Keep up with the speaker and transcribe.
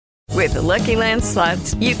With the Lucky Land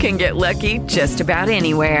Slots, you can get lucky just about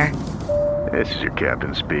anywhere. This is your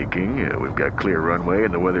captain speaking. We've got clear runway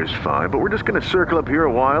and the weather's fine, but we're just going to circle up here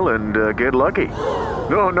a while and get lucky.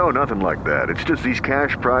 No, nothing like that. It's just these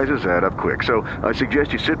cash prizes add up quick. So I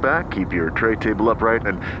suggest you sit back, keep your tray table upright,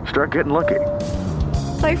 and start getting lucky.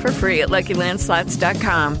 Play for free at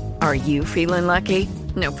LuckyLandSlots.com. Are you feeling lucky?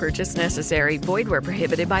 No purchase necessary. Void where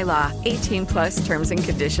prohibited by law. 18+ terms and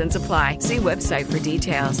conditions apply. See website for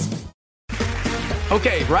details.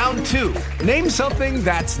 Okay, round two. Name something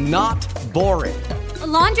that's not boring. A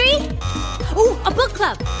laundry? Ooh, a book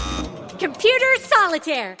club. Computer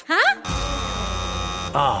solitaire, huh?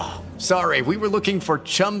 Ah, sorry, we were looking for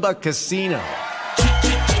Chumba Casino.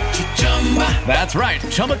 That's right,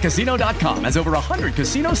 ChumbaCasino.com has over 100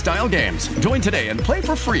 casino-style games. Join today and play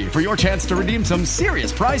for free for your chance to redeem some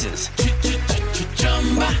serious prizes.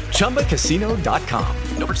 ChumbaCasino.com.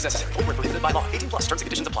 No purchase necessary. Void where prohibited by law. 18+ terms and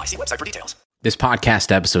conditions apply. See website for details. This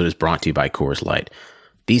podcast episode is brought to you by Coors Light.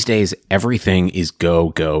 These days, everything is go,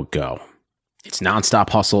 go, go. It's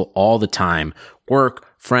nonstop hustle all the time. Work,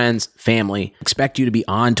 friends, family expect you to be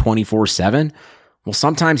on 24/7. Well,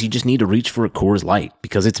 sometimes you just need to reach for a Coors Light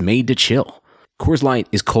because it's made to chill. Coors Light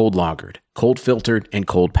is cold lagered, cold filtered, and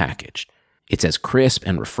cold packaged. It's as crisp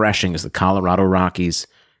and refreshing as the Colorado Rockies.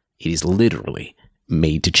 It is literally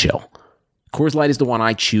made to chill. Coors Light is the one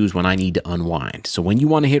I choose when I need to unwind. So when you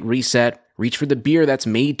want to hit reset, reach for the beer that's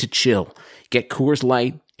made to chill. Get Coors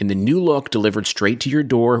Light in the new look delivered straight to your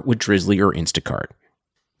door with Drizzly or Instacart.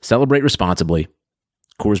 Celebrate responsibly.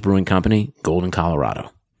 Coors Brewing Company, Golden,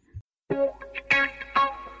 Colorado.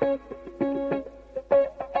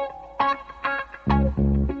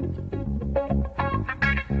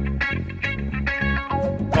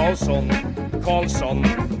 Karlsson,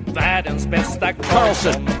 världens bästa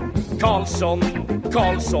Karlsson.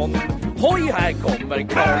 Karlsson, hoj här kommer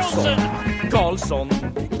Karlsson,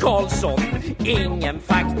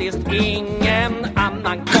 ingen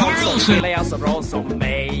annan Karlsson spelar jag så bra som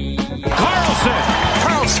mig.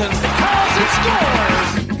 Karlsson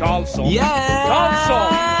scores! Karlsson,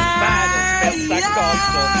 världens bästa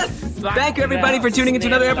Karlsson. Thank you, everybody, for tuning into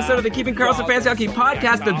another episode of the Keeping Karlsson Fantasy Hockey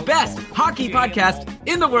Podcast, the best hockey podcast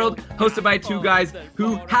in the world, hosted by two guys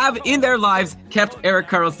who have, in their lives, kept Erik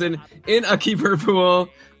Karlsson in a keeper pool.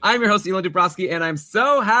 I'm your host, Elon Dubrowski, and I'm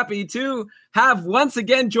so happy to have once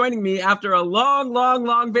again joining me after a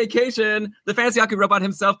long vacation, the fantasy hockey robot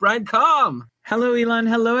himself, Brian Com. Hello, Elon.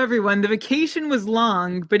 Hello, everyone. The vacation was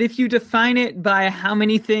long, but if you define it by how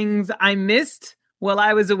many things I missed while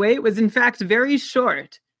I was away, it was in fact very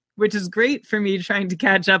short, which is great for me trying to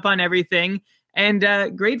catch up on everything, and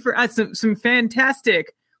great for us. Some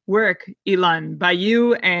fantastic work, Elon, by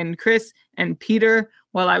you and Chris and Peter.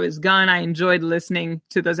 While I was gone, I enjoyed listening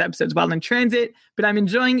to those episodes while in transit, but I'm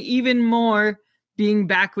enjoying even more being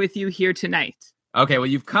back with you here tonight. Okay, well,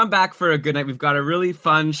 you've come back for a good night. We've got a really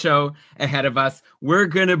fun show ahead of us. We're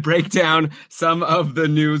going to break down some of the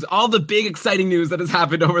news, all the big, exciting news that has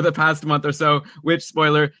happened over the past month or so, which,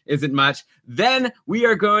 spoiler, isn't much. Then we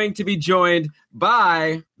are going to be joined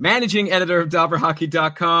by managing editor of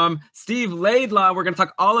DobberHockey.com, Steve Laidlaw. We're going to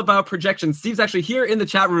talk all about Projecschenns. Steve's actually here in the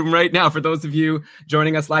chat room right now. For those of you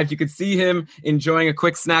joining us live, you could see him enjoying a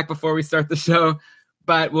quick snack before we start the show.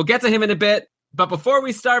 But we'll get to him in a bit. But before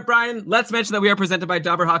we start, Brian, let's mention that we are presented by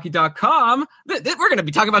DobberHockey.com. We're going to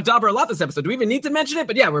be talking about Dobber a lot this episode. Do we even need to mention it?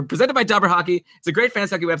 But yeah, we're presented by Dobber Hockey. It's a great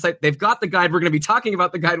fantasy hockey website. They've got the guide. We're going to be talking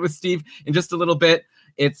about the guide with Steve in just a little bit.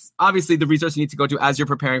 It's obviously the resource you need to go to as you're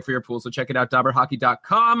preparing for your pool. So check it out,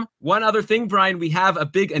 DobberHockey.com. One other thing, Brian, we have a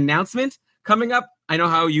big announcement coming up. I know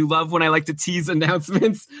how you love when I like to tease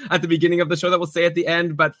announcements at the beginning of the show that we'll say at the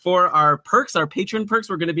end, but for our perks, our patron perks,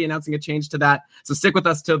 we're going to be announcing a change to that. So stick with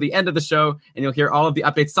us till the end of the show and you'll hear all of the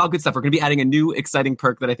updates. It's all good stuff. We're going to be adding a new exciting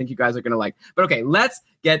perk that I think you guys are going to like. But okay, let's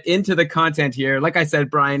get into the content here. Like I said,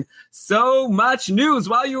 Brian, so much news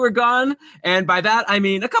while you were gone. And by that, I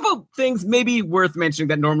mean a couple things maybe worth mentioning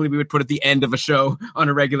that normally we would put at the end of a show on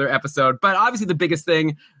a regular episode. But obviously the biggest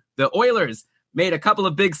thing, the Oilers made a couple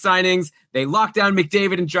of big signings. They locked down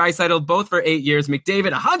McDavid and Draisaitl both for 8 years.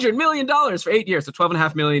 McDavid, $100 million for 8 years, so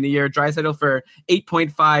 $12.5 million a year. Draisaitl for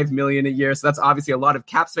 $8.5 million a year. So that's obviously a lot of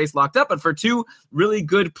cap space locked up. But for two really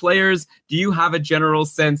good players, do you have a general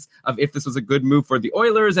sense of if this was a good move for the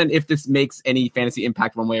Oilers and if this makes any fantasy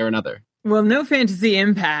impact one way or another? Well, no fantasy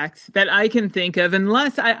impact that I can think of,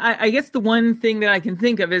 unless I guess the one thing that I can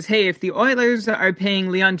think of is, hey, if the Oilers are paying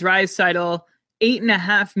Leon Draisaitl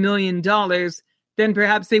 $8.5 million, then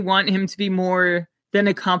perhaps they want him to be more than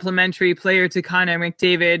a complimentary player to Connor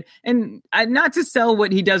McDavid. And not to sell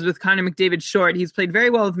what he does with Connor McDavid short. He's played very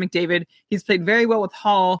well with McDavid. He's played very well with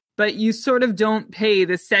Hall. but you sort of don't pay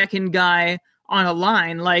the second guy on a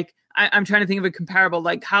line. Like, I'm trying to think of a comparable,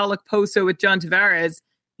 like Kyle Okposo with John Tavares.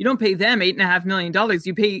 You don't pay them $8.5 million.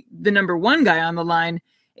 You pay the number one guy on the line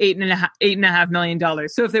 $8.5 million.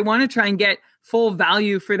 So if they want to try and get full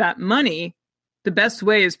value for that money, the best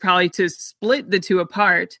way is probably to split the two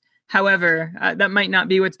apart. However, that might not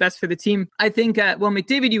be what's best for the team. I think,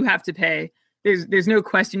 McDavid, you have to pay. There's no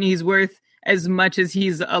question he's worth as much as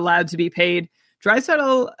he's allowed to be paid.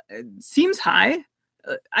 Draisaitl seems high.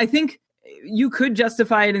 I think you could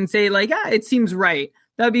justify it and say, like, it seems right.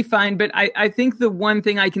 That'd be fine. But I think the one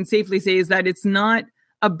thing I can safely say is that it's not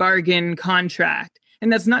a bargain contract.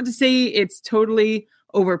 And that's not to say it's totally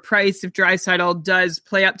overpriced if Draisaitl does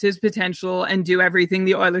play up to his potential and do everything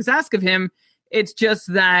the Oilers ask of him. It's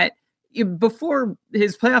just that before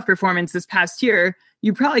his playoff performance this past year,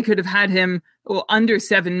 you probably could have had him under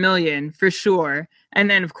 $7 million for sure. And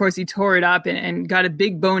then, of course, he tore it up and got a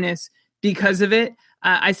big bonus because of it.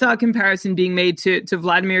 I saw a comparison being made to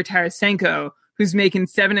Vladimir Tarasenko, who's making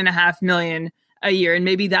 $7.5 million a year. And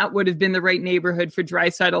maybe that would have been the right neighborhood for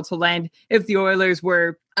Draisaitl to land if the Oilers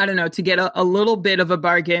were, to get a little bit of a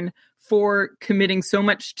bargain for committing so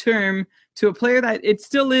much term to a player that it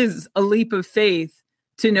still is a leap of faith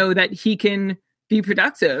to know that he can be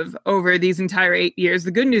productive over these entire 8 years.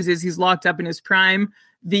 The good news is he's locked up in his prime.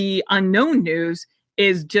 The unknown news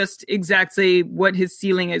is just exactly what his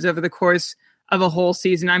ceiling is over the course of a whole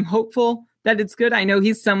season. I'm hopeful that it's good. I know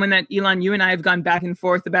he's someone that, Elon, you and I have gone back and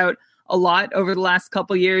forth about a lot over the last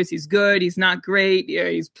couple of years. He's good. He's not great.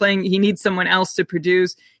 He's playing. He needs someone else to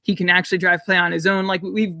produce. He can actually drive play on his own. Like,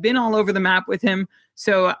 we've been all over the map with him.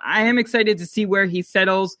 So I am excited to see where he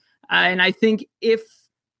settles. And I think if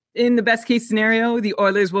in the best case scenario, the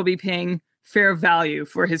Oilers will be paying fair value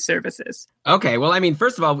for his services. Okay, well, I mean,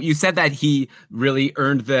 first of all, you said that he really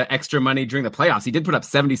earned the extra money during the playoffs. He did put up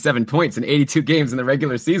 77 points in 82 games in the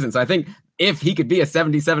regular season. So I think if he could be a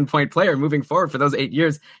 77-point player moving forward for those 8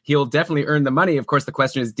 years, he'll definitely earn the money. Of course, the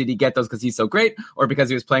question is, did he get those because he's so great or because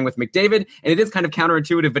he was playing with McDavid? And it is kind of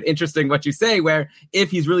counterintuitive, but interesting what you say, where if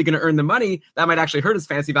he's really going to earn the money, that might actually hurt his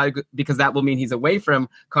fantasy value because that will mean he's away from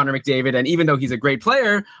Connor McDavid. And even though he's a great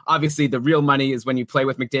player, obviously the real money is when you play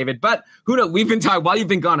with McDavid. But who knows? We've been talking, while you've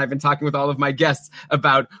been gone, I've been talking with all of my guests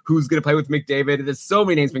about who's going to play with McDavid. There's so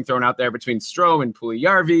many names being thrown out there between Strome and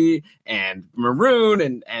Puljujarvi and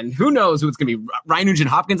Maroon and who knows who it's going to be. Ryan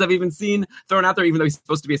Nugent-Hopkins I've even seen thrown out there, even though he's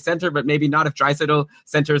supposed to be a center, but maybe not if Draisaitl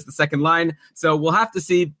centers the second line. So we'll have to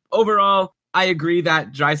see. Overall, I agree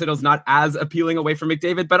that Draisaitl's not as appealing away from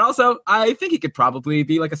McDavid, but also I think he could probably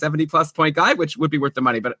be like a 70-plus point guy, which would be worth the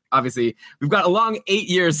money. But obviously, we've got a long 8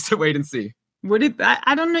 years to wait and see. Would it?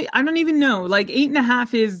 I don't know. I don't even know. Like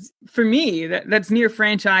 8.5 is, for me, that's near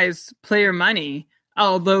franchise player money.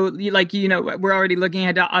 Although, we're already looking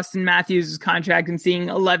at Austin Matthews' contract and seeing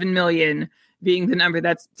 11 million being the number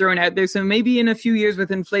that's thrown out there. So maybe in a few years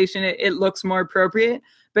with inflation, it looks more appropriate.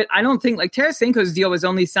 But I don't think, like, Tarasenko's deal was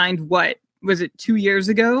only signed, what, was it 2 years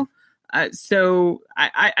ago? So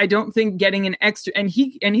I don't think getting an extra, and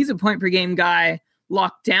he's a point per game guy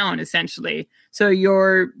locked down essentially. So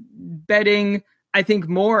you're betting, I think,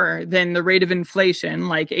 more than the rate of inflation,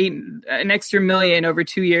 like an extra million over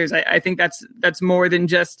 2 years. I think that's more than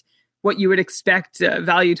just what you would expect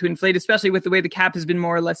value to inflate, especially with the way the cap has been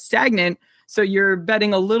more or less stagnant. So you're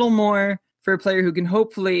betting a little more for a player who can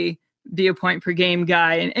hopefully be a point per game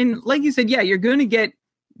guy. And like you said, yeah, you're going to get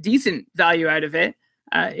decent value out of it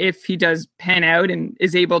if he does pan out and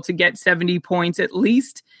is able to get 70 points at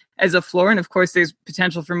least as a floor. And of course, there's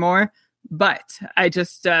potential for more. But I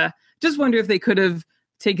just wonder if they could have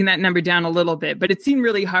taken that number down a little bit. But it seemed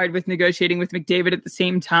really hard with negotiating with McDavid at the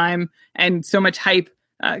same time and so much hype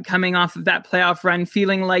coming off of that playoff run,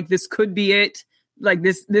 feeling like this could be it. Like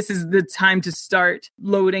this is the time to start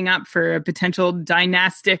loading up for a potential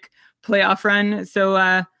dynastic playoff run.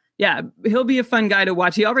 So yeah, he'll be a fun guy to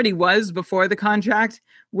watch. He already was before the contract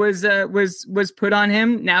was put on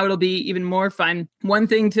him. Now it'll be even more fun. One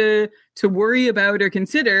thing to worry about or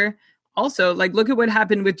consider also, like, look at what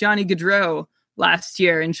happened with Johnny Gaudreau last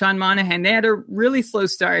year and Sean Monahan. They had a really slow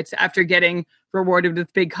start after getting rewarded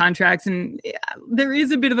with big contracts. And there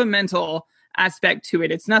is a bit of a mental aspect to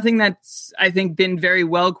it. It's nothing that's, I think, been very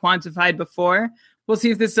well quantified before. We'll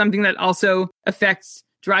see if this is something that also affects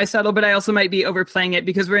Draisaitl, but I also might be overplaying it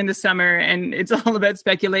because we're in the summer and it's all about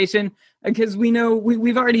speculation, because we know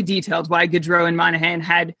we've already detailed why Gaudreau and Monahan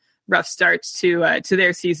had rough starts to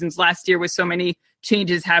their seasons last year with so many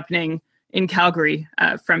changes happening in Calgary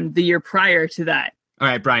from the year prior to that. All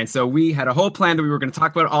right, Brian. So we had a whole plan that we were going to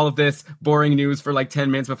talk about all of this boring news for like 10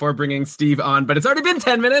 minutes before bringing Steve on, but it's already been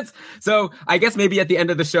 10 minutes. So I guess maybe at the end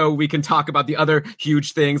of the show, we can talk about the other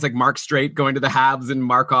huge things like Mark Straight going to the Habs and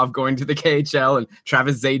Markov going to the KHL and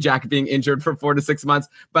Travis Zajac being injured for 4 to 6 months.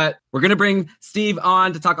 But we're going to bring Steve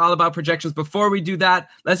on to talk all about projections. Before we do that,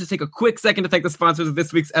 let's just take a quick second to thank the sponsors of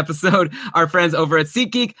this week's episode, our friends over at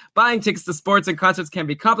SeatGeek. Buying tickets to sports and concerts can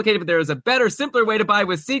be complicated, but there is a better, simpler way to buy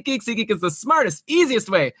with SeatGeek. SeatGeek is the smartest, easiest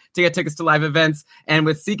way to get tickets to live events. And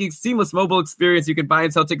with SeatGeek's seamless mobile experience, you can buy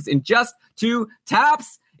and sell tickets in just 2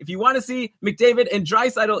 taps. If you want to see McDavid and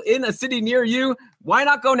Draisaitl in a city near you, why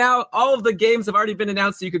not go now? All of the games have already been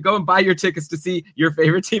announced, so you could go and buy your tickets to see your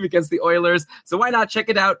favorite team against the Oilers. So why not check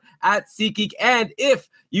it out at SeatGeek? And if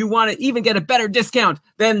you want to even get a better discount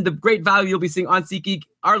than the great value you'll be seeing on SeatGeek,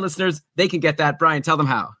 our listeners, they can get that. Brian, tell them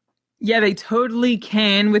how. Yeah, they totally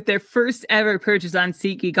can. With their first ever purchase on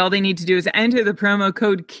SeatGeek, all they need to do is enter the promo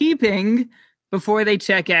code KEEPING before they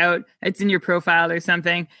check out. It's in your profile or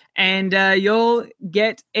something. And you'll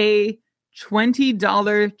get a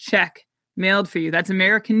 $20 check mailed for you. That's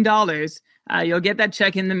American dollars. You'll get that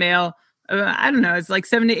check in the mail. I don't know. It's like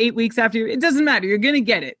 7 to 8 weeks after. It doesn't matter. You're going to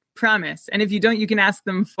get it. Promise. And if you don't, you can ask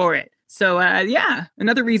them for it. So yeah,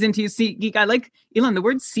 another reason to use SeatGeek. I like, Elon, the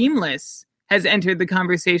word seamless has entered the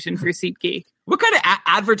conversation for SeatGeek. What kind of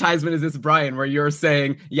advertisement is this, Brian, where you're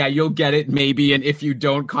saying, yeah, you'll get it maybe, and if you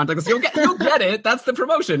don't contact us, you'll get it. That's the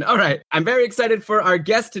promotion. All right. I'm very excited for our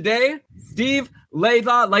guest today, Steve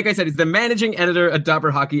Laidlaw. Like I said, he's the managing editor at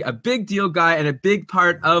Dobber Hockey, a big deal guy and a big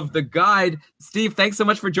part of the guide. Steve, thanks so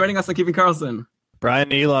much for joining us on Keeping Karlsson.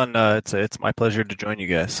 Brian, Elon, it's my pleasure to join you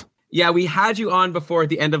guys. Yeah, we had you on before at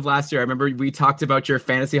the end of last year. I remember we talked about your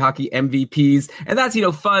fantasy hockey MVPs, and that's,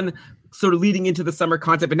 fun sort of leading into the summer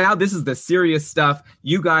content. But now this is the serious stuff.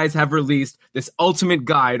 You guys have released this ultimate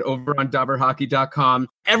guide over on dobberhockey.com.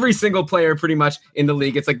 Every single player pretty much in the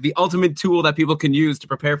league. It's like the ultimate tool that people can use to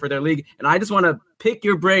prepare for their league. And I just want to pick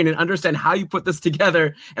your brain and understand how you put this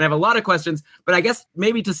together. And I have a lot of questions, but I guess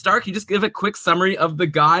maybe to start, can you just give a quick summary of the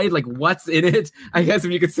guide? Like what's in it? I guess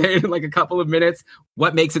if you could say it in like a couple of minutes,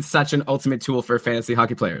 what makes it such an ultimate tool for fantasy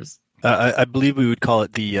hockey players? I believe we would call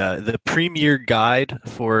it the premier guide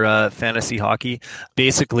for fantasy hockey.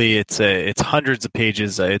 Basically, it's hundreds of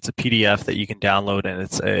pages. It's a PDF that you can download, and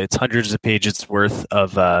it's hundreds of pages worth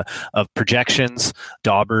of projections.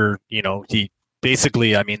 Dobber,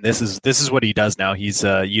 basically, I mean, this is what he does now. He's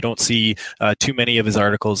you don't see too many of his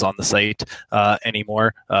articles on the site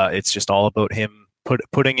anymore. It's just all about him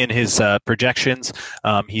putting in his projections.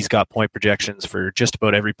 He's got point projections for just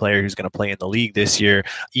about every player who's going to play in the league this year,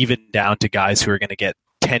 even down to guys who are going to get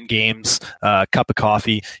 10 games, cup of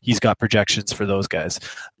coffee. He's got projections for those guys.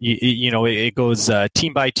 It goes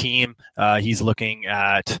team by team. He's looking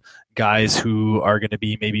at guys who are going to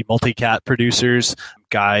be maybe multi-cat producers,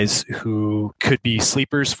 guys who could be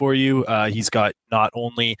sleepers for you. He's got not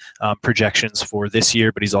only projections for this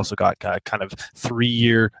year, but he's also got kind of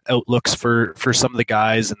 3-year outlooks for some of the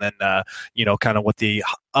guys, and then kind of what the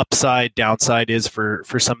upside downside is for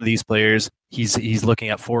some of these players. He's looking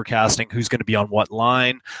at forecasting who's going to be on what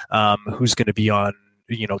line, who's going to be on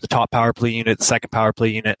the top power play unit, the second power play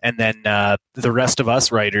unit, and then the rest of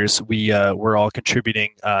us writers, we're all contributing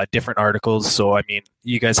different articles. So, I mean,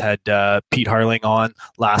 you guys had Pete Harling on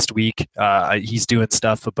last week. He's doing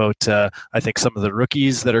stuff about, I think, some of the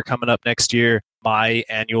rookies that are coming up next year. My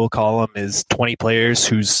annual column is 20 players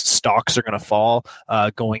whose stocks are going to fall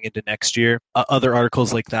going into next year. Other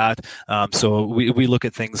articles like that. So we look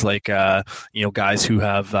at things like, guys who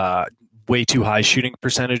have way too high shooting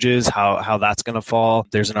percentages, how that's going to fall.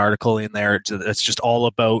 There's an article in there that's just all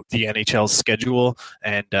about the NHL's schedule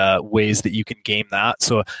and ways that you can game that.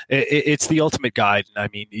 So it's the ultimate guide. I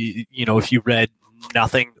mean, if you read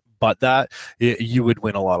nothing but that, you would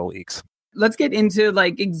win a lot of leagues. Let's get into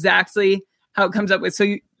like exactly how it comes up with.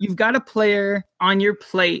 So you've got a player on your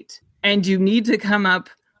plate and you need to come up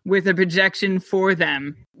with a projection for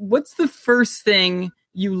them. What's the first thing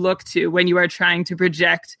you look to when you are trying to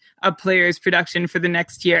project a player's production for the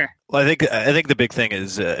next year? Well, I think the big thing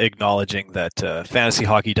is acknowledging that fantasy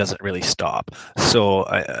hockey doesn't really stop. So,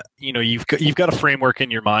 you've got a framework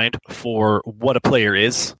in your mind for what a player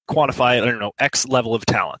is, quantify it, I don't know, X level of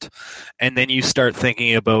talent. And then you start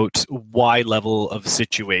thinking about Y level of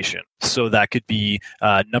situation. So that could be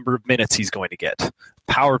number of minutes he's going to get,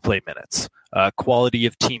 power play minutes, quality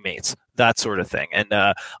of teammates, that sort of thing. And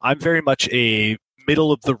I'm very much a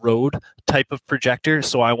middle of the road type of projector.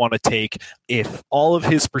 So I want to take, if all of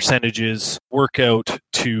his percentages work out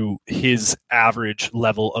to his average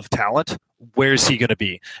level of talent, where's he going to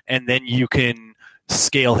be? And then you can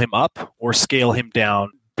scale him up or scale him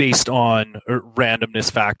down based on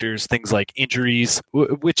randomness factors, things like injuries,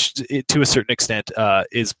 which to a certain extent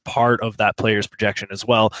is part of that player's projection as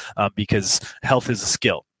well, because health is a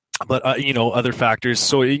skill. But other factors.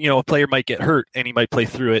 So a player might get hurt and he might play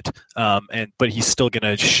through it, but he's still going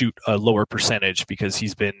to shoot a lower percentage because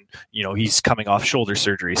he's coming off shoulder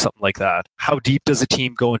surgery, something like that. How deep does a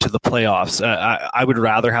team go into the playoffs? I would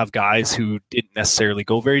rather have guys who didn't necessarily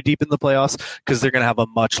go very deep in the playoffs because they're going to have a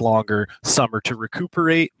much longer summer to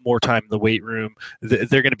recuperate, more time in the weight room.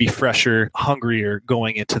 They're going to be fresher, hungrier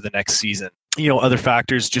going into the next season. Other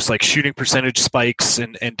factors just like shooting percentage spikes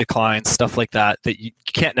and declines, stuff like that you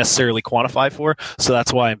can't necessarily quantify for. So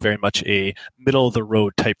that's why I'm very much a middle of the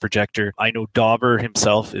road type projector. I know Dauber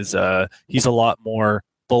himself he's a lot more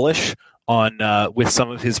bullish on with some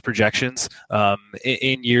of his projections.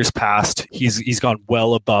 In years past, he's gone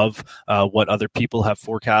well above what other people have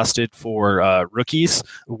forecasted for rookies.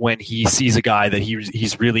 When he sees a guy that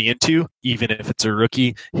he's really into, even if it's a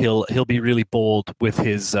rookie, he'll be really bold with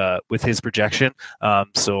his projection.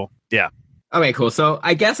 So yeah. Okay, cool. So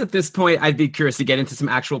I guess at this point, I'd be curious to get into some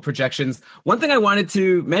actual projections. One thing I wanted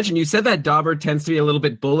to mention, you said that Dauber tends to be a little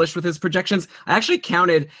bit bullish with his projections. I actually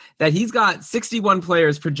counted that he's got 61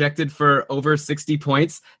 players projected for over 60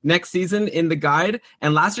 points next season in the guide.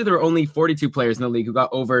 And last year, there were only 42 players in the league who got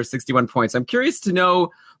over 61 points. I'm curious to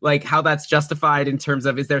know how that's justified in terms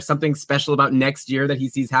of, is there something special about next year that he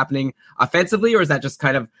sees happening offensively, or is that just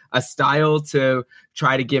kind of a style to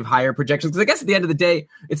try to give higher projections? Because I guess at the end of the day,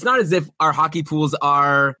 it's not as if our hockey pools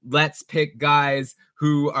are, let's pick guys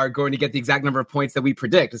who are going to get the exact number of points that we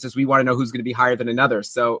predict. It's just we want to know who's going to be higher than another.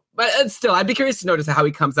 So, but still, I'd be curious to notice how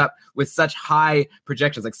he comes up with such high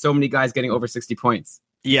projections, like so many guys getting over 60 points.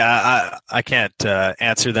 Yeah, I can't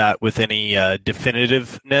answer that with any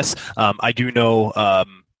definitiveness. I do know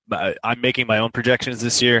I'm making my own projections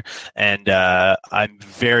this year, and I'm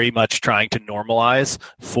very much trying to normalize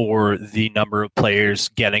for the number of players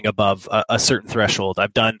getting above a certain threshold.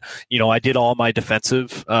 I've done, I did all my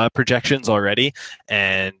defensive projections already,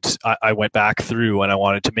 and I went back through and I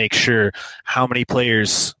wanted to make sure how many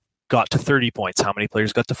players got to 30 points, how many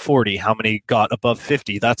players got to 40, how many got above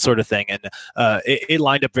 50, that sort of thing. And it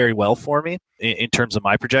lined up very well for me in terms of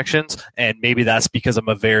my projections. And maybe that's because I'm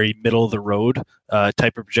a very middle of the road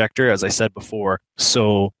type of projector, as I said before.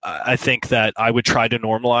 So I think that I would try to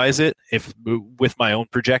normalize it with my own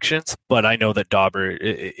projections, but I know that Dauber,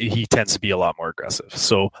 he tends to be a lot more aggressive.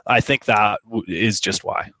 So I think that is just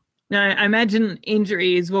why. Now, I imagine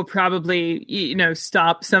injuries will probably,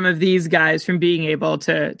 stop some of these guys from being able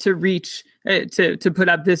to reach, to put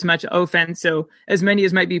up this much offense. So as many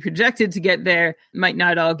as might be projected to get there might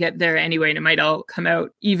not all get there anyway, and it might all come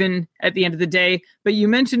out even at the end of the day. But you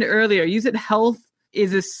mentioned earlier, you said health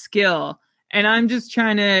is a skill. And I'm just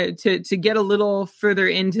trying to get a little further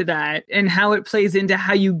into that and how it plays into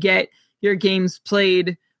how you get your games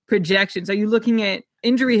played projections. Are you looking at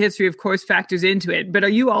injury history, of course, factors into it, but are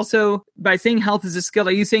you also, by saying health is a skill,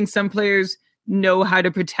 are you saying some players know how to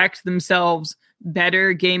protect themselves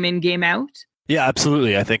better game in, game out? Yeah,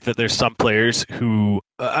 absolutely. I think that there's some players who,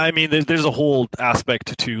 there's a whole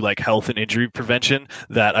aspect to like health and injury prevention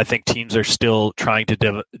that I think teams are still trying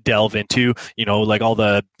to delve into, like all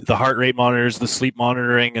the heart rate monitors, the sleep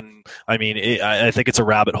monitoring. And I think it's a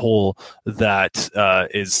rabbit hole that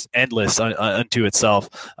is endless unto itself.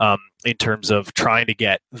 In terms of trying to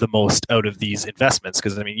get the most out of these investments.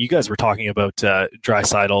 Because, you guys were talking about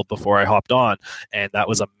Draisaitl before I hopped on, and that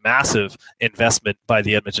was a massive investment by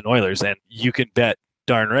the Edmonton Oilers. And you can bet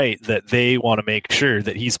darn right that they want to make sure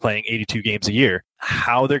that he's playing 82 games a year.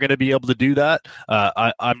 How they're going to be able to do that,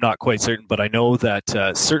 I'm not quite certain, but I know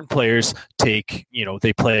that certain players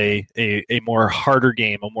they play a more harder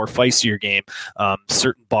game, a more feistier game.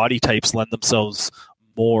 Certain body types lend themselves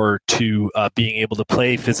more to being able to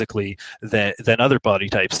play physically than other body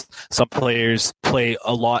types. Some players play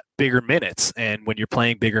a lot bigger minutes, and when you're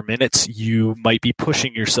playing bigger minutes, you might be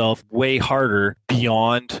pushing yourself way harder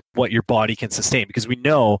beyond what your body can sustain, because we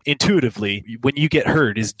know intuitively when you get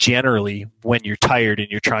hurt is generally when you're tired and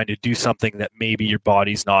you're trying to do something that maybe your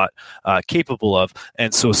body's not capable of.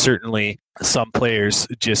 And so certainly some players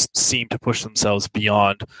just seem to push themselves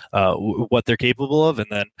beyond what they're capable of, and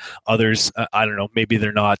then others, I don't know, maybe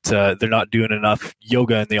they're not doing enough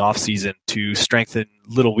yoga in the off season to strengthen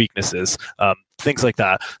little weaknesses, things like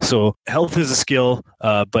that. So health is a skill,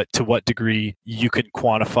 but to what degree you can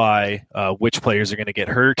quantify which players are going to get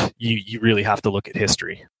hurt, you really have to look at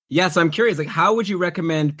history. Yeah, so I'm curious, like, how would you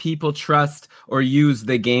recommend people trust or use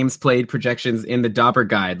the games played projections in the Dauber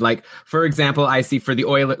guide? Like, for example, I see for the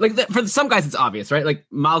Oilers, like, for some guys, it's obvious, right? Like,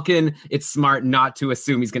 Malkin, it's smart not to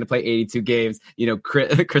assume he's going to play 82 games. You know,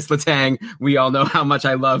 Chris Letang, we all know how much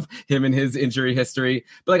I love him and his injury history.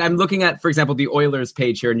 But, like, I'm looking at, for example, the Oilers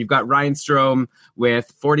page here, and you've got Ryan Strome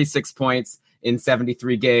with 46 points in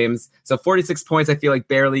 73 games. So 46 points, I feel like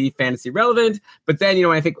barely fantasy relevant. But then, you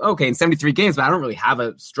know, I think, okay, in 73 games, but I don't really have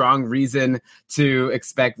a strong reason to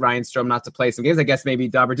expect Ryan Strome not to play some games. I guess maybe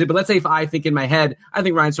Dauber did. But let's say if I think in my head, I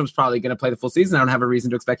think Ryan Strome's probably going to play the full season. I don't have a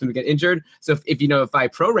reason to expect him to get injured. So if I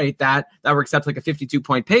prorate that works out to like a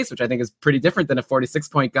 52-point pace, which I think is pretty different than a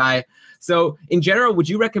 46-point guy. So in general, would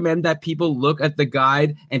you recommend that people look at the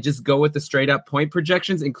guide and just go with the straight up point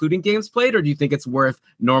projections, including games played? Or do you think it's worth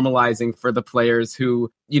normalizing for the players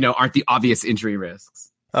who, you know, aren't the obvious injury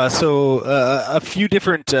risks? So a few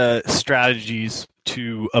different strategies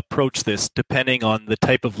to approach this depending on the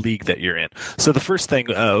type of league that you're in. So the first thing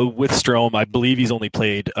with Strome, I believe he's only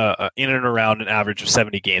played in and around an average of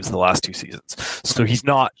 70 games in the last 2 seasons. So he's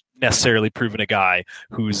not necessarily proven a guy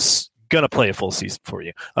who's going to play a full season for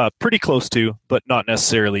you. Pretty close to, but not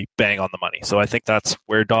necessarily bang on the money. So I think that's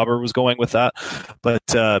where Dauber was going with that. But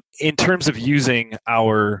in terms of using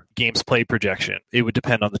our games played projection, it would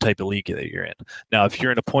depend on the type of league that you're in. Now, if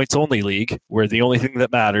you're in a points-only league where the only thing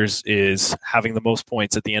that matters is having the most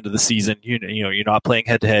points at the end of the season, you know, you're not playing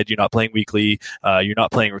head-to-head, you're not playing weekly, you're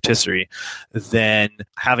not playing rotisserie, then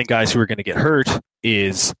having guys who are going to get hurt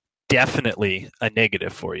is definitely a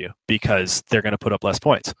negative for you because they're going to put up less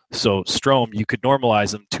points. So Strome, you could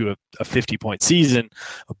normalize him to a 50-point season,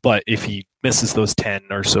 but if he misses those 10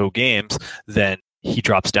 or so games, then he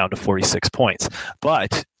drops down to 46 points.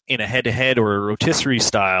 But in a head-to-head or a rotisserie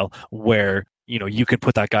style where, you know, you can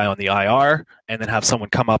put that guy on the IR and then have someone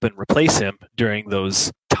come up and replace him during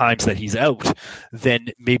those times that he's out, then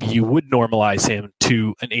maybe you would normalize him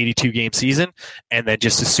to an 82-game season and then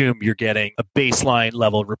just assume you're getting a baseline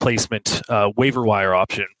level replacement waiver wire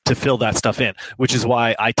option to fill that stuff in, which is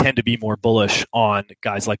why I tend to be more bullish on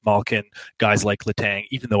guys like Malkin, guys like Letang,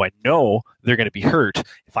 even though I know they're going to be hurt.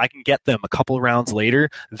 If I can get them a couple of rounds later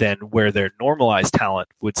than where their normalized talent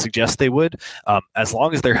would suggest they would, as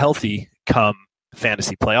long as they're healthy come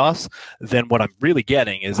fantasy playoffs, then what I'm really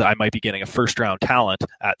getting is I might be getting a first round talent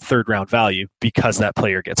at third round value because that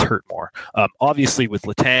player gets hurt more. Obviously with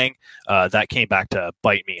Letang, that came back to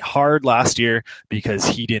bite me hard last year because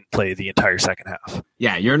he didn't play the entire second half.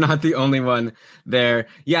 Yeah, you're not the only one there.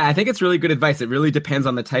 Yeah, I think it's really good advice. It really depends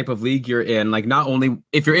on the type of league you're in. Like, not only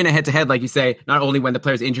if you're in a head-to-head, like you say, not only when the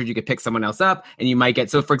player's injured, you could pick someone else up and you might get,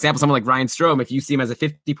 so for example, someone like Ryan Strome, if you see him as a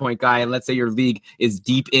 50-point guy and let's say your league is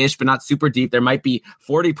deep-ish, but not super deep, there might be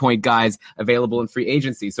 40-point guys available in free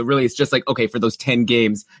agency. So really it's just like, okay, for those 10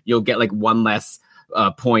 games, you'll get like one less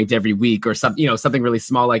point every week or something, you know, something really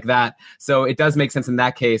small like that. So it does make sense in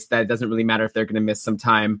that case that it doesn't really matter if they're going to miss some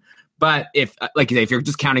time. But if, like you say, if you're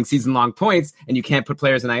just counting season-long points and you can't put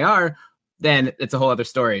players in IR, then it's a whole other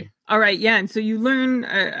story. All right, yeah, and so you learn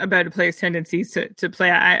about a player's tendencies to play.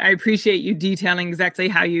 I appreciate you detailing exactly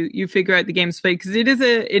how you figure out the game's played because it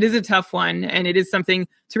is a tough one and it is something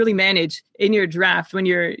to really manage in your draft when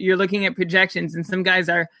you're looking at projections and some guys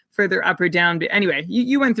are further up or down. But anyway,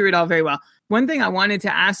 you went through it all very well. One thing I wanted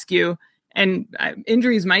to ask you, and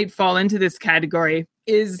injuries might fall into this category,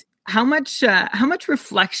 is how much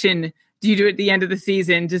reflection do you do at the end of the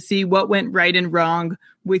season to see what went right and wrong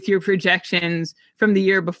with your projections from the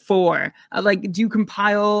year before? Like, do you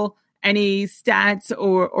compile any stats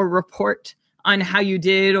or report on how you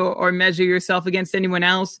did or measure yourself against anyone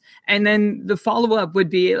else? And then the follow-up would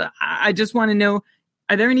be, I just want to know,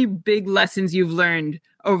 are there any big lessons you've learned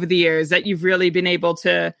over the years that you've really been able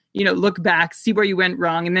to, you know, look back, see where you went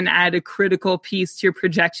wrong, and then add a critical piece to your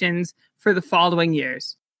projections for the following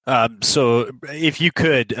years? So if you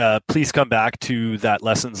could, please come back to that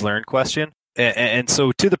lessons learned question. And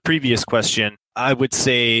so to the previous question, I would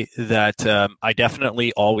say that I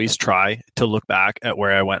definitely always try to look back at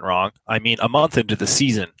where I went wrong. I mean, a month into the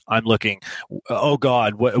season, I'm looking, oh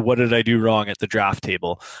God, what did I do wrong at the draft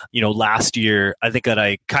table? You know, last year, I think that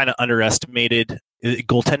I kind of underestimated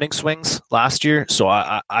goaltending swings last year. So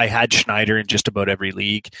I had Schneider in just about every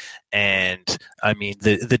league. And I mean,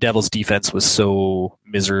 the Devils defense was so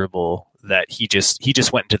miserable that he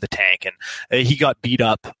just went into the tank and he got beat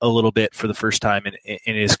up a little bit for the first time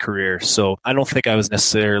in his career. So I don't think I was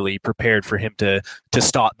necessarily prepared for him to to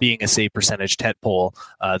stop being a save percentage tentpole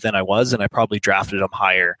than I was, and I probably drafted him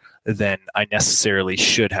higher than I necessarily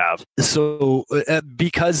should have. So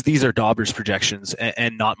because these are Dauber's projections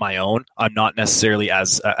and not my own, I'm not necessarily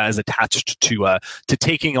as attached to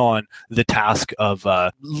taking on the task of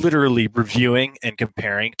literally reviewing and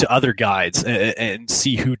comparing to other guides and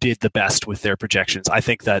see who did the best with their projections. I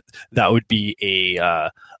think that would be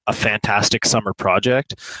a fantastic summer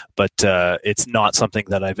project, but it's not something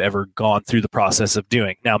that I've ever gone through the process of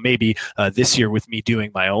doing. Now, maybe this year with me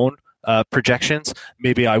doing my own projections,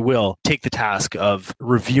 maybe I will take the task of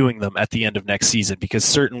reviewing them at the end of next season, because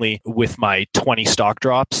certainly with my 20 stock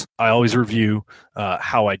drops, I always review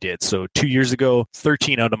how I did. So 2 years ago,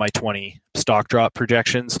 13 out of my 20 stock drop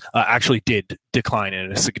projections actually did decline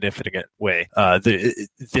in a significant way.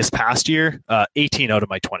 This past year, 18 out of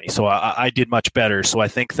my 20. So I did much better. So I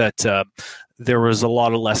think that there was a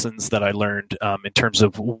lot of lessons that I learned in terms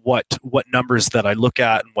of what numbers that I look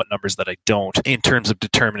at and what numbers that I don't in terms of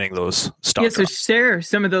determining those stock drops. So share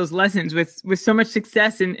some of those lessons with so much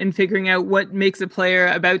success in figuring out what makes a player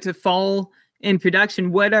about to fall in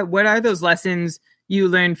production. What are those lessons you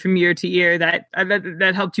learned from year to year that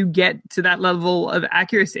helped you get to that level of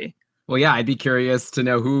accuracy? Well, yeah, I'd be curious to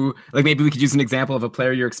know who, like maybe we could use an example of a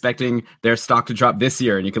player you're expecting their stock to drop this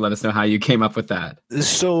year, and you can let us know how you came up with that.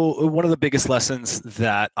 So one of the biggest lessons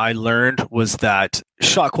that I learned was that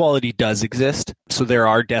shot quality does exist. So there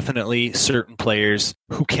are definitely certain players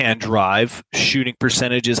who can drive shooting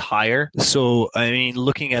percentages higher. So, I mean,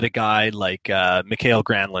 looking at a guy like Mikael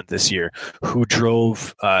Granlund this year, who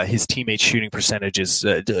drove his teammates' shooting percentages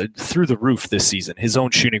through the roof this season. His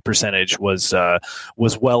own shooting percentage was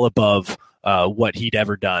well above what he'd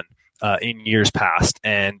ever done in years past.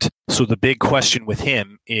 And so the big question with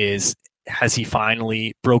him is, has he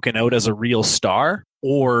finally broken out as a real star?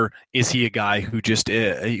 Or is he a guy who just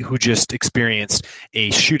experienced a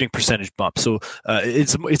shooting percentage bump? So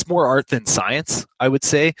it's more art than science, I would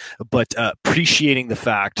say. But appreciating the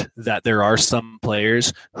fact that there are some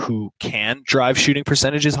players who can drive shooting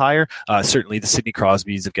percentages higher. Certainly the Sidney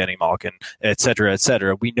Crosbys, Evgeny Malkin, et cetera, et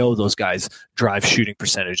cetera. We know those guys drive shooting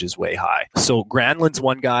percentages way high. So Granlund's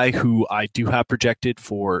one guy who I do have projected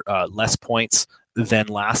for less points than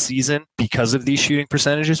last season because of these shooting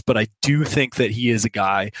percentages, but I do think that he is a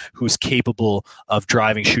guy who's capable of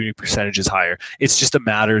driving shooting percentages higher. It's just a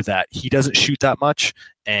matter that he doesn't shoot that much,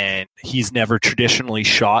 and he's never traditionally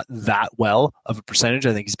shot that well of a percentage.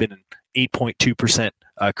 I think he's been an 8.2%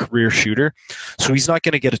 career shooter, so he's not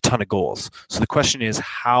going to get a ton of goals. So the question is,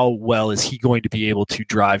 how well is he going to be able to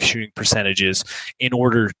drive shooting percentages in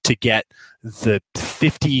order to get the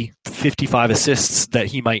 50, 55 assists that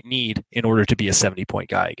he might need in order to be a 70-point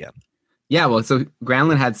guy again? Yeah, well, so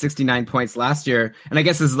Granlund had 69 points last year. And I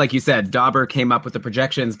guess this is like you said, Dauber came up with the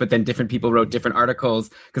projections, but then different people wrote different articles,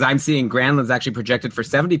 because I'm seeing Granlund's actually projected for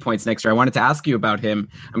 70 points next year. I wanted to ask you about him.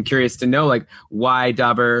 I'm curious to know like why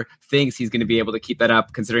Dauber thinks he's going to be able to keep that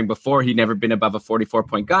up, considering before he'd never been above a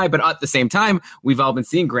 44-point guy. But at the same time, we've all been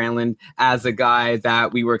seeing Granlund as a guy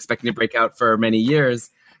that we were expecting to break out for many years.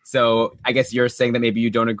 So I guess you're saying that maybe you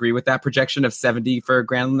don't agree with that projection of 70 for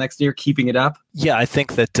Granlund next year, keeping it up? Yeah, I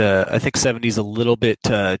think that 70 is a little bit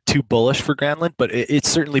too bullish for Granlund, but it's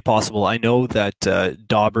certainly possible. I know that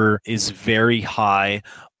Dauber is very high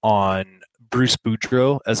on Bruce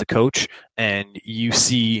Boudreau as a coach, and you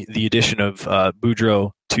see the addition of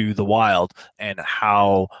Boudreau to the Wild and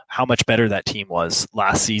how much better that team was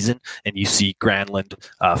last season, and you see Granlund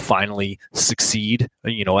finally succeed,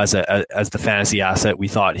 as the fantasy asset we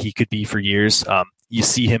thought he could be for years. You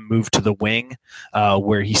see him move to the wing,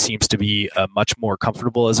 where he seems to be much more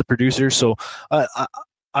comfortable as a producer. So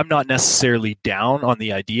I'm not necessarily down on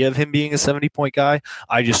the idea of him being a 70-point guy.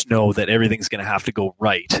 I just know that everything's going to have to go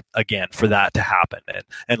right again for that to happen.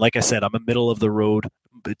 And like I said, I'm a middle of the road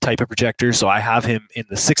type of projector, so I have him in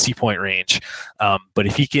the 60-point range. But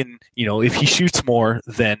if he can, if he shoots more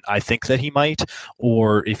than I think that he might,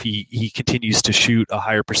 or if he continues to shoot a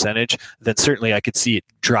higher percentage, then certainly I could see it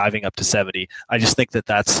driving up to 70. I just think that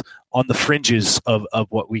that's on the fringes of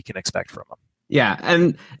what we can expect from him. Yeah,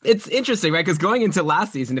 and it's interesting, right? Because going into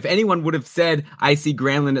last season, if anyone would have said, I see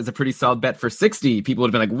Granlund as a pretty solid bet for 60, people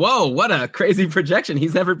would have been like, whoa, what a crazy projection.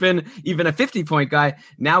 He's never been even a 50-point guy.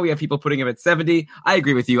 Now we have people putting him at 70. I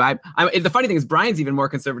agree with you. The funny thing is Brian's even more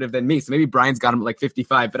conservative than me, so maybe Brian's got him at like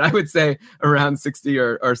 55, but I would say around 60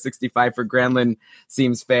 or 65 for Granlund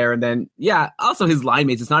seems fair. And then, yeah, also his line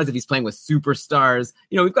mates, it's not as if he's playing with superstars.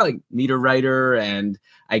 We've got like Niederreiter and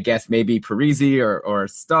I guess maybe Parisi or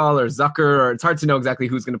Stahl or Zucker, or it's hard to know exactly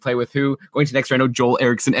who's going to play with who. Going to next year, I know Joel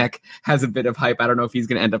Eriksson-Ek has a bit of hype. I don't know if he's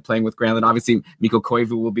going to end up playing with Granlund. Obviously, Mikko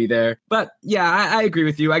Koivu will be there. But yeah, I agree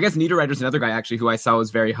with you. I guess Niederreiter's another guy, actually, who I saw was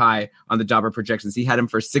very high on the Dauber projections. He had him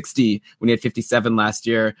for 60 when he had 57 last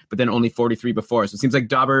year, but then only 43 before. So it seems like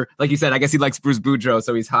Dauber, like you said, I guess he likes Bruce Boudreau,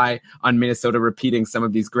 so he's high on Minnesota repeating some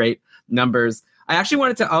of these great numbers. I actually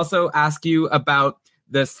wanted to also ask you about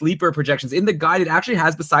the sleeper projections. In the guide, it actually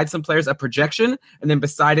has, besides some players, a projection, and then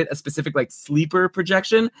beside it, a specific like sleeper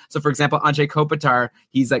projection. So for example, Anze Kopitar,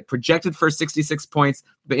 he's like projected for 66 points,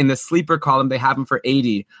 but in the sleeper column, they have him for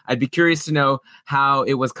 80. I'd be curious to know how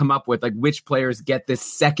it was come up with, like which players get this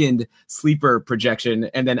second sleeper projection.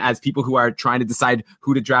 And then as people who are trying to decide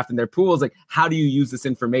who to draft in their pools, like how do you use this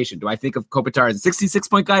information? Do I think of Kopitar as a 66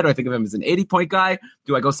 point guy? Do I think of him as an 80 point guy?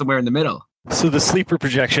 Do I go somewhere in the middle? So the sleeper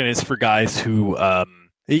projection is for guys who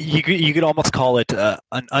you could almost call it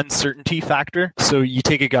an uncertainty factor. So you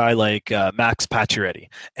take a guy like Max Pacioretty,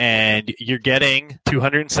 and you're getting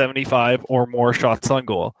 275 or more shots on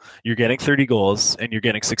goal. You're getting 30 goals, and you're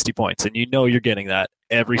getting 60 points, and you know you're getting that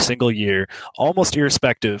every single year, almost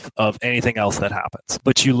irrespective of anything else that happens.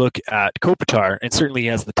 But you look at Kopitar, and certainly he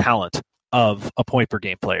has the talent of a point per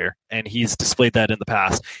game player, and he's displayed that in the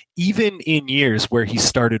past, even in years where he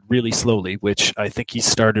started really slowly, which I think he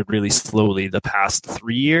started really slowly the past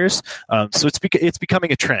 3 years. So it's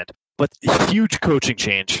becoming a trend, but huge coaching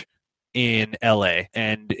change in LA,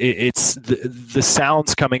 and it's the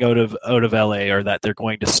sounds coming out of LA are that they're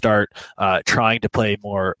going to start trying to play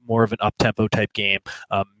more of an up-tempo type game,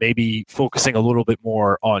 maybe focusing a little bit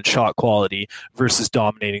more on shot quality versus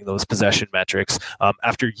dominating those possession metrics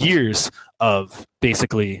after years of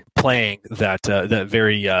basically playing that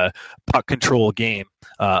very puck control game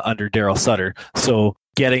under Daryl Sutter. So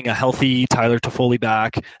getting a healthy Tyler Toffoli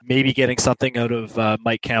back, maybe getting something out of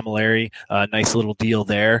Mike Camilleri, a nice little deal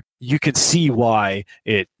there. You can see why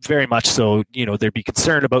it very much so, there'd be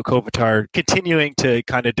concern about Kopitar continuing to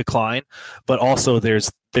kind of decline, but also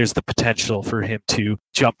there's the potential for him to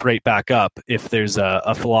jump right back up if there's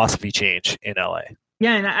a philosophy change in LA.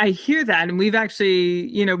 Yeah, and I hear that, and we've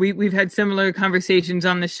actually, we've had similar conversations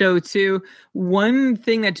on the show too. One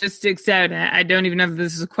thing that just sticks out, and I don't even know if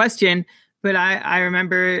this is a question, but I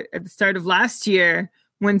remember at the start of last year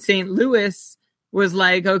when St. Louis was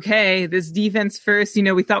like, okay, this defense first,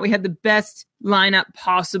 we thought we had the best lineup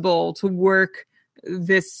possible to work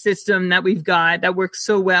this system that we've got that works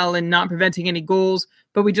so well and not preventing any goals,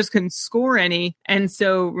 but we just couldn't score any. And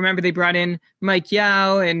so remember they brought in Mike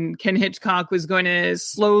Yao, and Ken Hitchcock was going to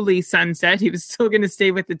slowly sunset. He was still going to stay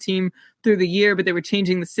with the team through the year, but they were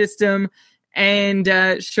changing the system. And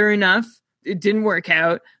sure enough, it didn't work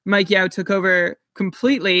out. Mike Yao took over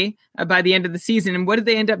completely by the end of the season. And what did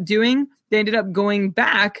they end up doing? They ended up going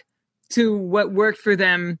back to what worked for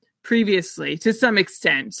them previously to some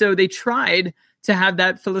extent. So they tried to have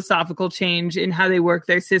that philosophical change in how they work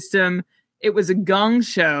their system. It was a gong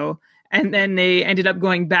show, and then they ended up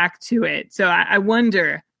going back to it. So I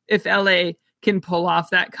wonder if LA can pull off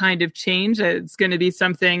that kind of change. It's going to be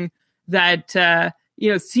something that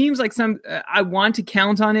seems like I want to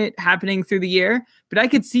count on it happening through the year, but I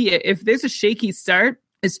could see it if there's a shaky start,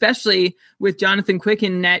 especially with Jonathan Quick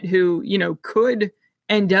in net, who, could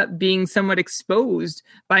end up being somewhat exposed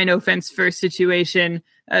by an offense first situation,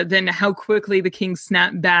 then how quickly the Kings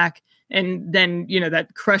snap back. And then,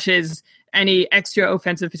 that crushes any extra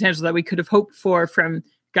offensive potential that we could have hoped for from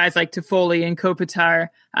guys like Toffoli and Kopitar.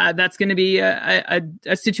 That's going to be a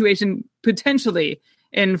situation potentially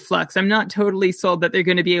in flux. I'm not totally sold that they're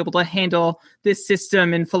going to be able to handle this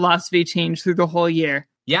system and philosophy change through the whole year.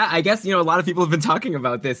 Yeah, I guess, a lot of people have been talking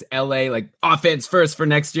about this LA, like, offense first for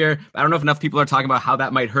next year. I don't know if enough people are talking about how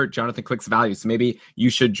that might hurt Jonathan Quick's value. So maybe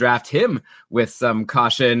you should draft him with some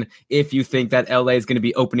caution if you think that LA is going to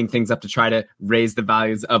be opening things up to try to raise the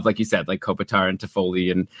values of, like you said, like Kopitar and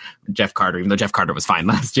Toffoli and Jeff Carter, even though Jeff Carter was fine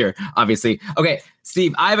last year, obviously. Okay,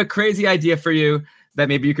 Steve, I have a crazy idea for you that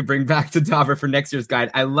maybe you could bring back to Dauber for next year's guide.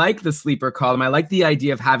 I like the sleeper column. I like the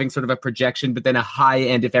idea of having sort of a projection, but then a high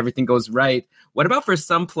end if everything goes right. What about for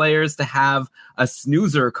some players to have a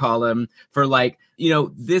snoozer column for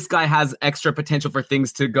this guy has extra potential for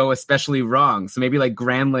things to go especially wrong. So maybe like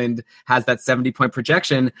Granlund has that 70-point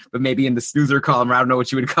projection, but maybe in the snoozer column, or I don't know what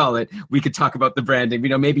you would call it, we could talk about the branding.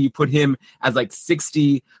 Maybe you put him as like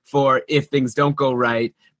 60 for if things don't go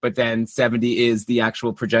right, but then 70 is the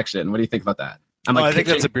actual projection. What do you think about that? I think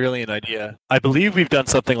that's a brilliant idea. I believe we've done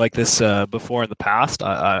something like this before in the past.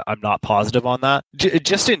 I'm not positive on that.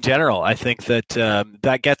 Just in general, I think that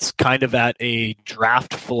that gets kind of at a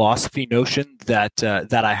draft philosophy notion that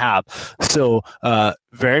I have. So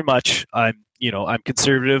very much, I'm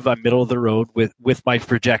conservative. I'm middle of the road with my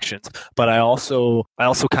projections, but I also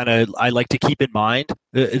kind of I like to keep in mind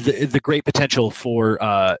the great potential for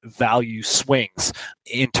value swings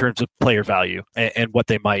in terms of player value and what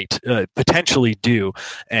they might potentially do.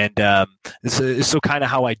 And so kind of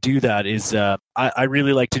how I do that is I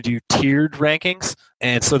really like to do tiered rankings,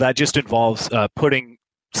 and so that just involves putting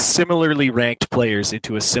similarly ranked players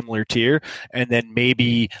into a similar tier, and then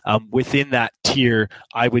maybe within that tier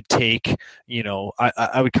I would take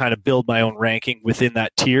I would kind of build my own ranking within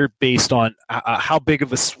that tier based on how big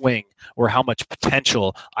of a swing or how much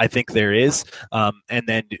potential I think there is, and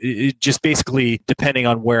then just basically depending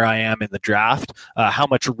on where I am in the draft, how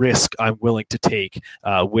much risk I'm willing to take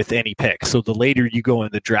with any pick. So the later you go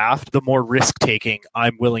in the draft, the more risk taking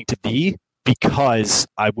I'm willing to be, because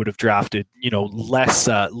I would have drafted,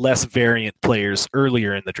 less variant players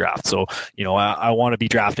earlier in the draft. So, I want to be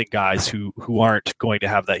drafting guys who aren't going to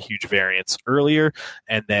have that huge variance earlier.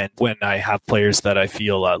 And then when I have players that I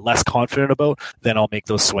feel less confident about, then I'll make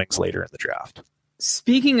those swings later in the draft.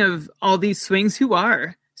 Speaking of all these swings, who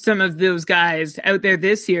are some of those guys out there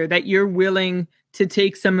this year that you're willing to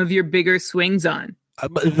take some of your bigger swings on?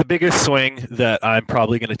 The biggest swing that I'm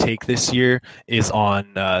probably going to take this year is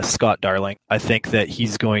on Scott Darling. I think that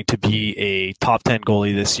he's going to be a top 10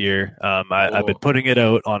 goalie this year. I've been putting it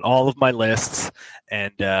out on all of my lists,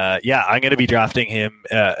 and I'm going to be drafting him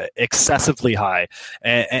excessively high.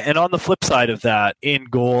 And on the flip side of that, in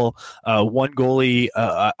goal, one goalie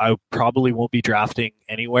I probably won't be drafting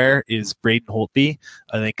anywhere is Braden Holtby.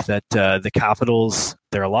 I think that the Capitals,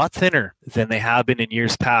 they're a lot thinner than they have been in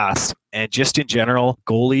years past. And just in general,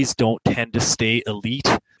 goalies don't tend to stay elite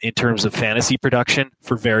in terms of fantasy production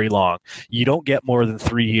for very long. You don't get more than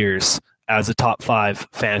 3 years as a top 5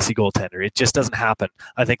 fantasy goaltender. It just doesn't happen.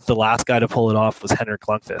 I think the last guy to pull it off was Henrik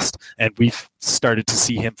Lundqvist, and we've started to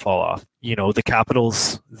see him fall off. The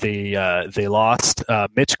Capitals, they lost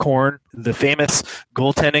Mitch Korn, the famous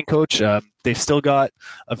goaltending coach. They've still got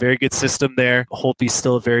a very good system there. Holtby's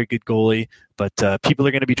still a very good goalie, but people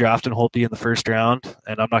are going to be drafting Holtby in the first round,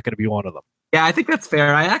 and I'm not going to be one of them. Yeah, I think that's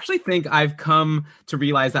fair. I actually think I've come to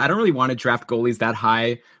realize that I don't really want to draft goalies that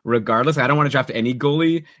high regardless. I don't want to draft any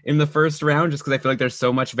goalie in the first round just because I feel like there's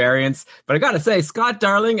so much variance. But I got to say, Scott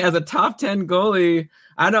Darling as a top 10 goalie,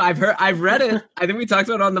 I don't know. I've read it. I think we talked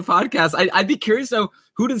about it on the podcast. I'd be curious, though,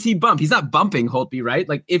 who does he bump? He's not bumping Holtby, right?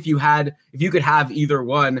 Like if you could have either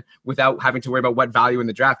one without having to worry about what value in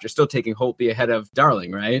the draft, you're still taking Holtby ahead of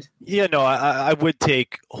Darling, right? Yeah, no, I would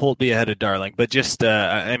take Holtby ahead of Darling, but just,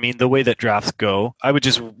 the way that drafts go, I would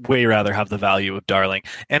just way rather have the value of Darling.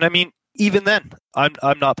 And even then,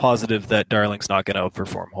 I'm not positive that Darling's not going to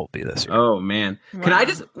outperform Holtby this year. Oh man, wow.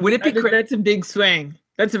 Would it be? That's a big swing.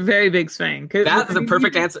 That's a very big swing. That is a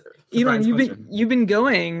perfect answer. Elon, you've been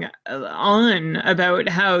going on about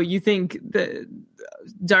how you think that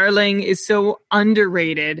Darling is so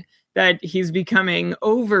underrated that he's becoming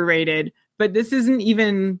overrated. But this isn't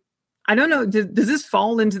even. I don't know. Does this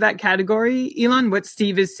fall into that category, Elon? What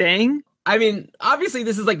Steve is saying? Obviously,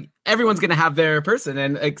 this is like everyone's going to have their person,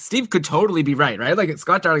 and like Steve could totally be right? Like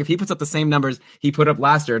Scott Darling, if he puts up the same numbers he put up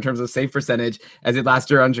last year in terms of save percentage as it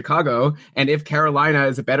last year on Chicago, and if Carolina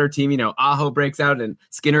is a better team, Aho breaks out and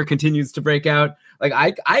Skinner continues to break out.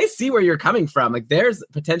 Like I see where you're coming from. Like there's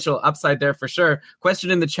potential upside there for sure.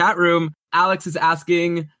 Question in the chat room: Alex is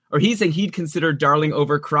asking. Or he's saying he'd consider Darling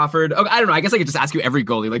over Crawford. Oh, I don't know. I guess I could just ask you every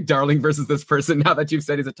goalie, like Darling versus this person. Now that you've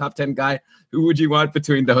said he's a top 10 guy, who would you want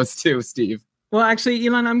between those two, Steve? Well, actually,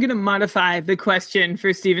 Elon, I'm going to modify the question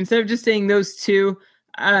for Steve. Instead of just saying those two,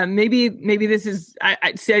 maybe this is...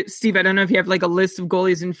 Steve, I don't know if you have like a list of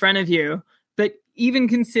goalies in front of you, but even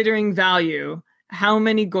considering value, how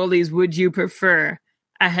many goalies would you prefer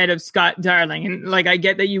ahead of Scott Darling? And like, I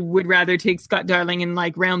get that you would rather take Scott Darling in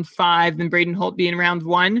like round 5 than Braden Holtby in round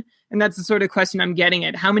 1. And that's the sort of question I'm getting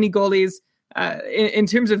at. How many goalies, in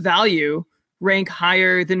terms of value, rank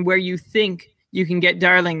higher than where you think you can get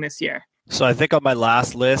Darling this year? So I think on my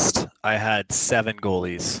last list, I had 7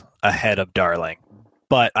 goalies ahead of Darling.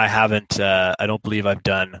 But I haven't, I don't believe I've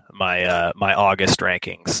done my my August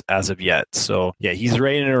rankings as of yet. So yeah, he's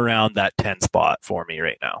right in around that 10 spot for me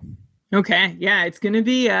right now. Okay, yeah, it's going to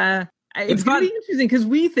be it's going to be interesting because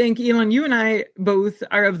we think, Elon, you and I both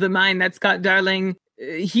are of the mind that Scott Darling,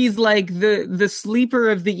 he's like the sleeper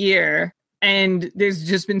of the year, and there's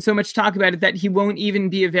just been so much talk about it that he won't even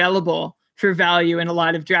be available for value in a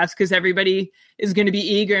lot of drafts because everybody is going to be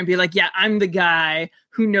eager and be like, yeah, I'm the guy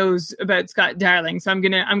who knows about Scott Darling, so I'm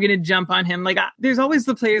gonna jump on him. Like, there's always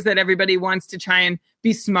the players that everybody wants to try and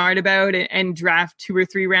be smart about and draft 2 or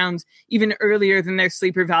 3 rounds even earlier than their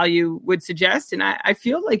sleeper value would suggest. And I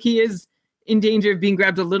feel like he is in danger of being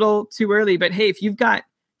grabbed a little too early. But hey, if you've got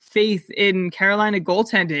faith in Carolina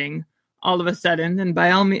goaltending all of a sudden, then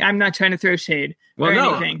by all means, I'm not trying to throw shade or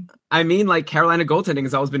anything. I mean, like, Carolina goaltending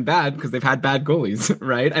has always been bad because they've had bad goalies,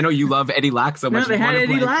 right? I know you love Eddie Lack so much. No, they had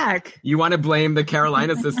Eddie Lack. You want to blame the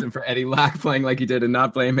Carolina system for Eddie Lack playing like he did and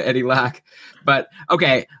not blame Eddie Lack. But,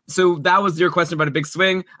 okay, so that was your question about a big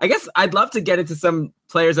swing. I guess I'd love to get into some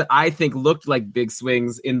players that I think looked like big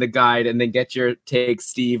swings in the guide and then get your take,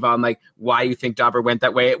 Steve, on, like, why you think Dauber went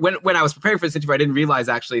that way. When I was preparing for this interview, I didn't realize,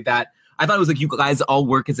 actually, that I thought it was like you guys all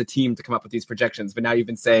work as a team to come up with these projections, but now you've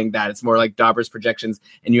been saying that it's more like Dauber's projections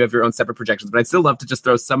and you have your own separate projections. But I'd still love to just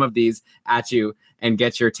throw some of these at you and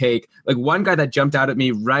get your take. Like, one guy that jumped out at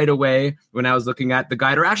me right away when I was looking at the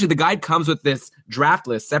guide, or actually the guide comes with this draft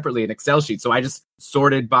list separately, an Excel sheet. So I just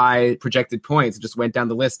sorted by projected points and just went down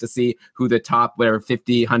the list to see who the top,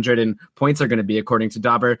 50, 100 and points are going to be according to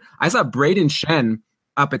Dauber. I saw Projecschenns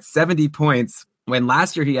up at 70 points. When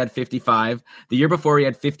last year he had 55, the year before he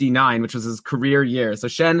had 59, which was his career year. So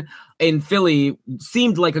Schenn in Philly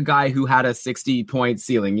seemed like a guy who had a 60-point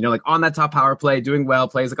ceiling, like on that top power play, doing well,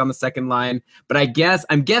 plays like on the second line. But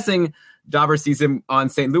I'm guessing Dauber sees him on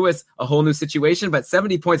St. Louis, a whole new situation. But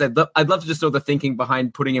 70 points, I'd love to just know the thinking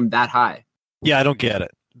behind putting him that high. Yeah, I don't get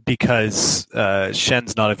it because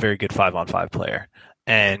Schenn's not a very good 5-on-5 player.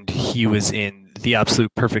 And he was in the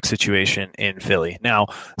absolute perfect situation in Philly. Now,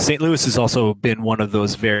 St. Louis has also been one of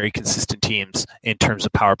those very consistent teams in terms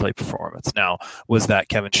of power play performance. Now, was that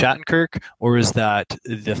Kevin Shattenkirk or is that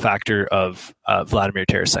the factor of Vladimir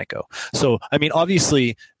Tarasenko? So, I mean,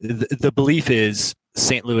 obviously, the belief is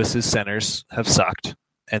St. Louis's centers have sucked,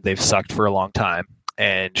 and they've sucked for a long time.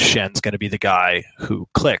 And Schenn's going to be the guy who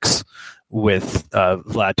clicks with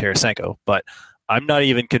Vlad Tarasenko. But I'm not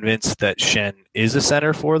even convinced that Schenn is a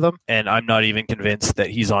center for them, and I'm not even convinced that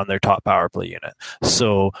he's on their top power play unit.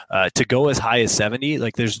 So to go as high as 70,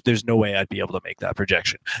 like there's no way I'd be able to make that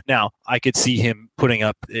projection. Now, I could see him putting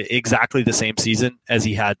up exactly the same season as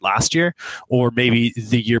he had last year, or maybe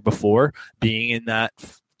the year before, being in that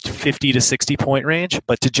 50 to 60 point range.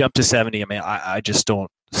 But to jump to 70, I mean, I just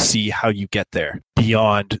don't see how you get there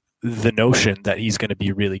beyond the notion that he's going to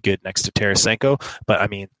be really good next to Tarasenko. But I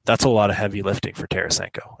mean, that's a lot of heavy lifting for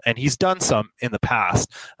Tarasenko. And he's done some in the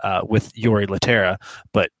past with Jori Lehtera.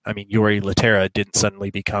 But I mean, Jori Lehtera didn't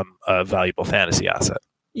suddenly become a valuable fantasy asset.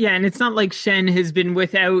 Yeah, and it's not like Schenn has been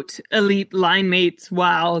without elite line mates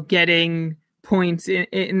while getting points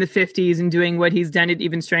in the 50s and doing what he's done at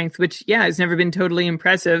even strength, which, yeah, has never been totally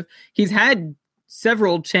impressive. He's had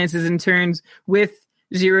several chances and turns with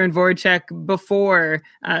Zero and Voracek before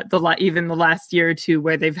even the last year or two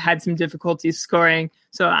where they've had some difficulties scoring.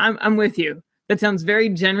 So I'm with you. That sounds very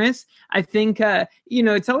generous. I think,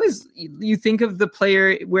 it's always, you think of the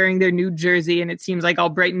player wearing their new jersey and it seems like all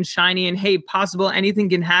bright and shiny and, hey, possible anything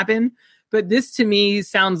can happen. But this to me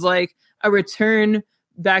sounds like a return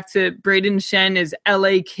back to Projecschenns as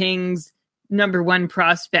LA Kings #1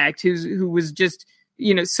 prospect who was just,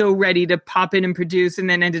 so ready to pop in and produce and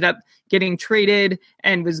then ended up getting traded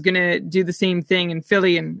and was going to do the same thing in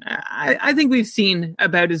Philly. And I think we've seen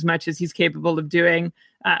about as much as he's capable of doing.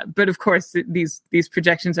 But of course, these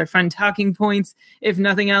projections are fun talking points, if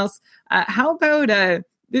nothing else. How about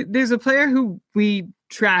there's a player who we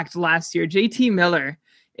tracked last year, JT Miller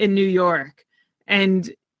in New York.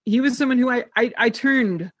 And he was someone who I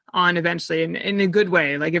turned on eventually in a good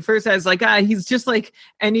way. Like at first I was like, he's just like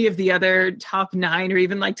any of the other top 9 or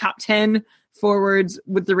even like top 10 forwards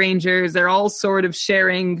with the Rangers. They're all sort of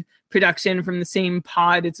sharing production from the same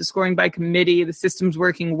pod. It's a scoring by committee. The system's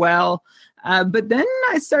working well. But then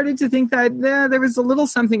I started to think that there was a little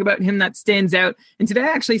something about him that stands out. And today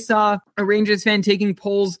I actually saw a Rangers fan taking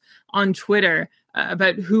polls on Twitter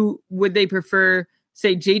about who would they prefer,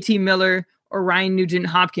 say JT Miller or Ryan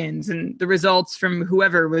Nugent-Hopkins, and the results from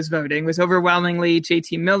whoever was voting was overwhelmingly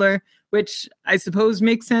JT Miller, which I suppose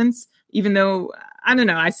makes sense, even though, I don't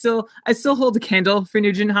know, I still hold a candle for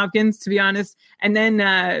Nugent-Hopkins, to be honest. And then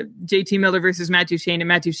JT Miller versus Matt Duchene, and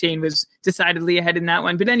Matt Duchene was decidedly ahead in that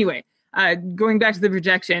one. But anyway, going back to the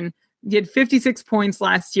projection, he had 56 points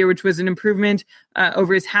last year, which was an improvement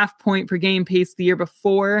over his half point per game pace the year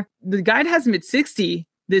before. The guide has him at 60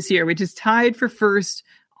 this year, which is tied for first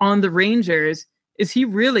on the Rangers. Is he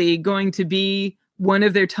really going to be one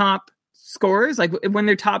of their top scorers, like one of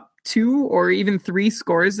their top 2 or even 3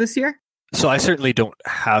 scorers this year? So I certainly don't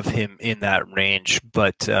have him in that range,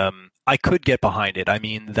 but I could get behind it. I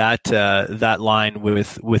mean, that line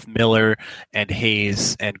with Miller and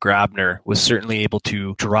Hayes and Grabner was certainly able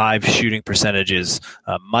to drive shooting percentages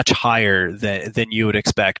much higher than you would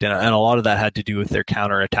expect, and a lot of that had to do with their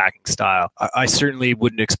counter-attacking style. I certainly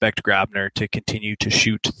wouldn't expect Grabner to continue to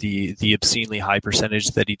shoot the obscenely high percentage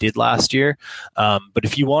that he did last year, but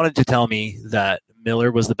if you wanted to tell me that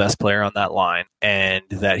Miller was the best player on that line and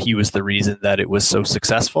that he was the reason that it was so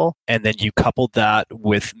successful, and then you coupled that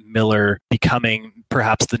with Miller becoming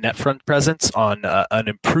perhaps the net front presence on an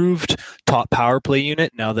improved top power play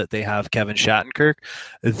unit now that they have Kevin Shattenkirk,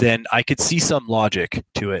 then I could see some logic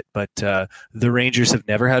to it. But the Rangers have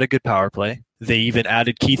never had a good power play. They even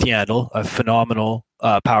added Keith Yandle, a phenomenal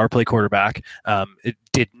power play quarterback. It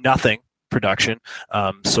did nothing production.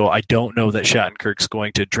 So I don't know that Shattenkirk's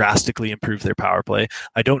going to drastically improve their power play.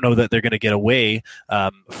 I don't know that they're going to get away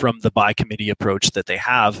from the by committee approach that they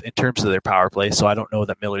have in terms of their power play. So I don't know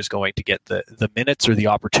that Miller's going to get the minutes or the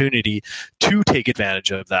opportunity to take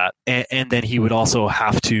advantage of that. And then he would also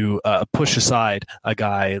have to push aside a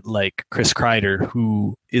guy like Chris Kreider,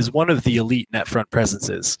 who is one of the elite net front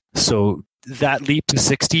presences. So that leap to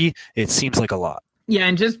 60, it seems like a lot. Yeah,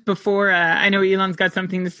 and just before, I know Elon's got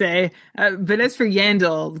something to say, but as for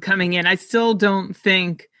Yandle coming in, I still don't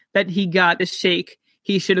think that he got the shake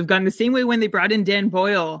he should have gotten. The same way when they brought in Dan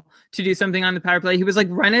Boyle to do something on the power play, he was like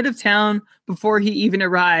run out of town before he even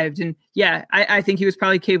arrived. And yeah, I think he was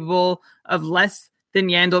probably capable of less than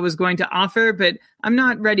Yandle was going to offer, but I'm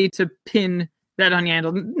not ready to pin that on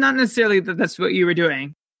Yandle. Not necessarily that that's what you were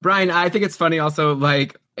doing. Brian, I think it's funny also,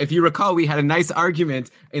 like, if you recall, we had a nice argument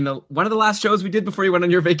in one of the last shows we did before you went on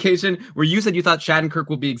your vacation, where you said you thought Shattenkirk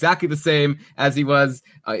will be exactly the same as he was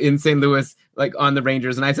in St. Louis, like on the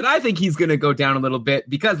Rangers. And I said, I think he's going to go down a little bit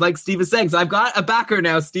because, like Steve is saying, so I've got a backer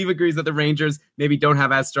now. Steve agrees that the Rangers maybe don't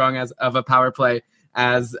have as strong as of a power play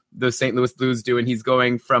as the St. Louis Blues do, and he's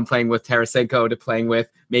going from playing with Tarasenko to playing with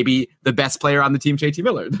maybe the best player on the team, JT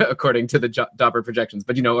Miller, according to the Dobber projections.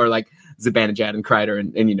 But, or like Zibanejad and Kreider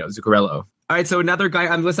and Zuccarello. All right, so another guy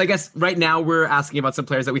on the list. I guess right now we're asking about some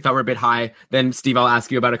players that we thought were a bit high. Then, Steve, I'll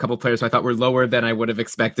ask you about a couple players who I thought were lower than I would have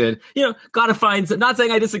expected. Got to find, not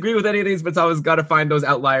saying I disagree with any of these, but it's always got to find those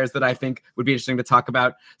outliers that I think would be interesting to talk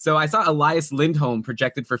about. So I saw Elias Lindholm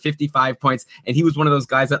projected for 55 points, and he was one of those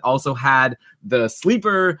guys that also had the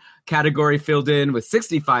sleeper category filled in with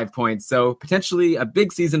 65 points. So potentially a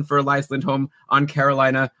big season for Elias Lindholm on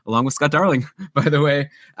Carolina, along with Scott Darling, by the way.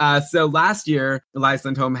 So last year, Elias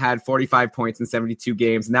Lindholm had 45 points in 72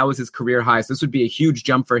 games, and that was his career high. So this would be a huge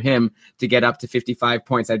jump for him to get up to 55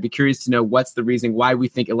 points. I'd be curious to know what's the reason why we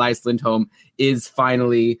think Elias Lindholm is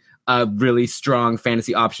finally a really strong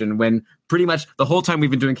fantasy option when pretty much the whole time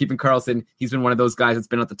we've been doing Keeping Karlsson, he's been one of those guys that's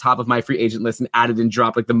been at the top of my free agent list and added and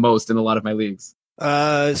dropped like the most in a lot of my leagues.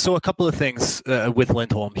 So a couple of things with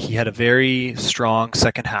Lindholm. He had a very strong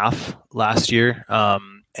second half last year,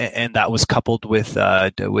 and that was coupled with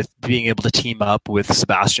being able to team up with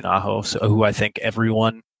Sebastian Aho, who I think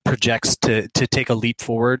everyone projects to take a leap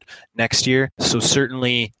forward next year. So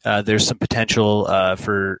certainly there's some potential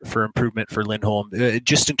for improvement for Lindholm,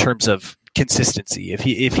 just in terms of consistency. If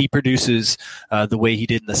he produces the way he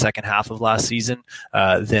did in the second half of last season,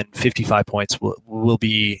 then 55 points will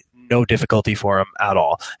be no difficulty for him at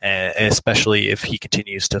all, and especially if he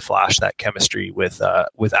continues to flash that chemistry with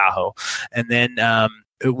Aho. And then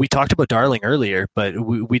we talked about Darling earlier, but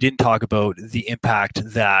we didn't talk about the impact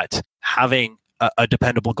that having a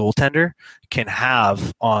dependable goaltender can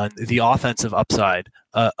have on the offensive upside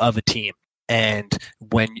of a team. And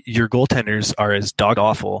when your goaltenders are as dog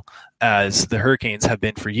awful as the Hurricanes have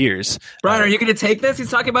been for years, Brian, are you going to take this?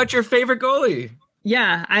 He's talking about your favorite goalie.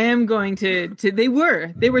 Yeah, I am going to they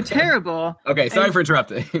were terrible. Okay, sorry for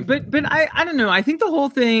interrupting. But I don't know. I think the whole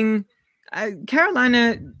thing,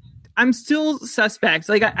 Carolina, I'm still suspect.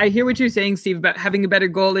 Like I hear what you're saying, Steve, about having a better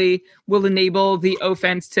goalie will enable the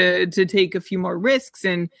offense to take a few more risks.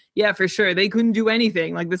 And yeah, for sure, they couldn't do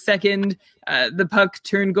anything. Like the second the puck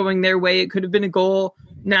turned going their way, it could have been a goal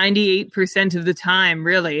 98% of the time,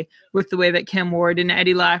 really, with the way that Cam Ward and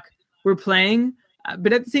Eddie Lack were playing.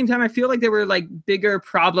 But at the same time, I feel like there were like bigger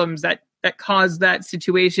problems that caused that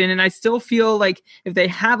situation. And I still feel like if they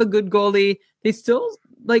have a good goalie, they still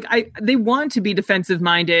they want to be defensive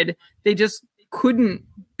minded. They just couldn't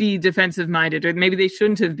be defensive minded, or maybe they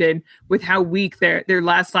shouldn't have been with how weak their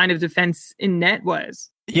last line of defense in net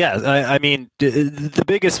was. Yeah, I mean, the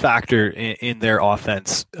biggest factor in their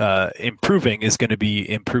offense improving is going to be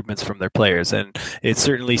improvements from their players, and it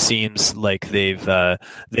certainly seems like they've done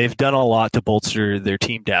a lot to bolster their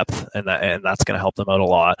team depth, and that's going to help them out a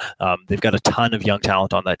lot. They've got a ton of young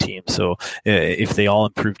talent on that team, so if they all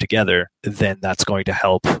improve together, then that's going to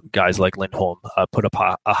help guys like Lindholm put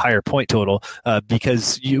up a higher point total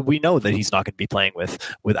because we know that he's not going to be playing with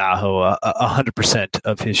Aho 100%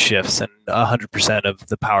 of his shifts and 100% of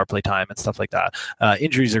the power play time and stuff like that.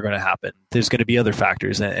 Injuries are going to happen. There's going to be other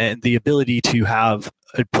factors, and the ability to have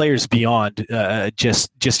players beyond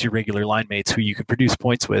just your regular line mates who you can produce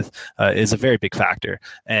points with is a very big factor.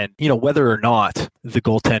 And whether or not the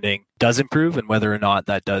goaltending does improve and whether or not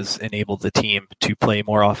that does enable the team to play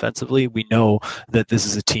more offensively, we know that this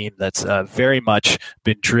is a team that's very much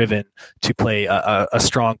been driven to play a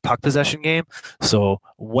strong puck possession game. So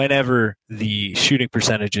whenever the shooting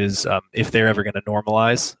percentages, if they're ever going to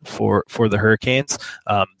normalize for the Hurricanes,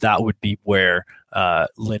 that would be where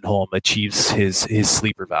Lindholm achieves his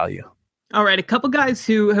sleeper value. All right, a couple guys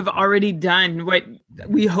who have already done what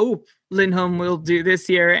we hope Lindholm will do this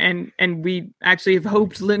year, and we actually have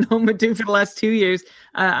hoped Lindholm would do for the last 2 years.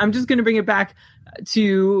 I'm just going to bring it back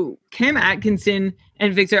to Cam Atkinson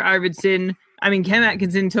and Victor Arvidsson. I mean, Cam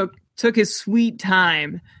Atkinson took his sweet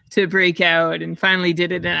time to break out and finally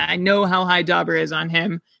did it, and I know how high Dauber is on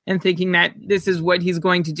him, and thinking that this is what he's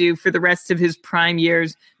going to do for the rest of his prime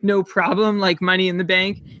years, no problem, like Money in the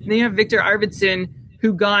Bank. And then you have Victor Arvidsson,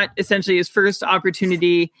 who got essentially his first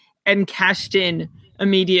opportunity and cashed in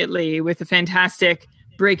immediately with a fantastic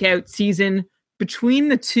breakout season. Between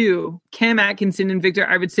the two, Cam Atkinson and Victor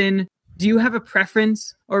Arvidsson, do you have a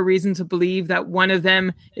preference or reason to believe that one of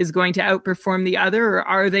them is going to outperform the other, or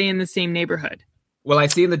are they in the same neighborhood? Well, I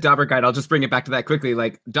see in the Dauber guide, I'll just bring it back to that quickly.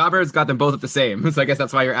 Like, Dauber's got them both at the same. So I guess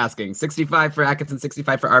that's why you're asking. 65 for Atkinson,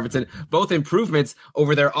 65 for Arvidsson. Both improvements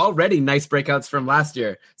over their already nice breakouts from last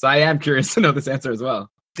year. So I am curious to know this answer as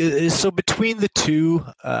well. So between the two,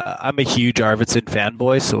 I'm a huge Arvidsson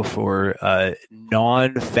fanboy. So for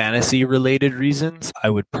non-fantasy related reasons, I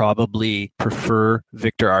would probably prefer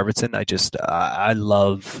Victor Arvidsson. I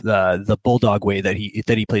love the bulldog way that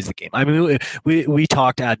he plays the game. I mean, we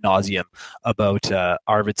talked ad nauseum about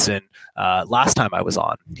Arvidsson last time I was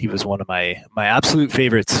on. He was one of my absolute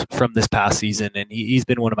favorites from this past season, and he's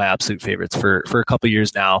been one of my absolute favorites for a couple of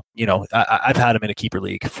years now. I've had him in a keeper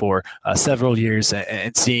league for several years,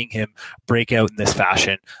 and seeing him break out in this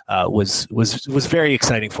fashion was very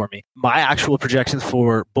exciting for me. My actual projections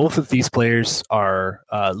for both of these players are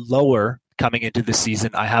lower coming into the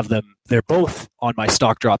season. I have them, they're both on my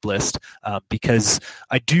stock drop list because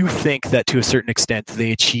I do think that to a certain extent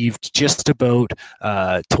they achieved just about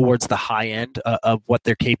towards the high end of what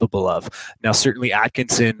they're capable of. Now, certainly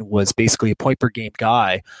Atkinson was basically a point per game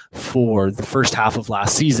guy for the first half of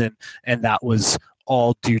last season, and that was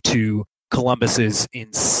all due to Columbus's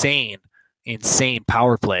insane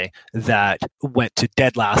power play that went to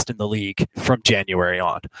dead last in the league from January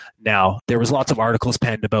on. Now, there was lots of articles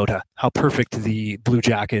penned about how perfect the Blue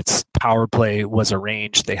Jackets power play was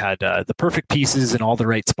arranged. They had the perfect pieces in all the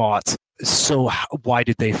right spots. So why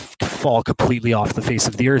did they fall completely off the face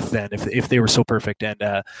of the earth then if they were so perfect?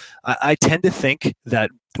 And I tend to think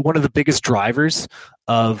that one of the biggest drivers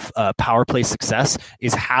of power play success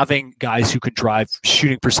is having guys who can drive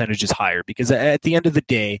shooting percentages higher, because at the end of the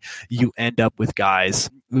day, you end up with guys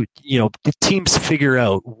who, the teams figure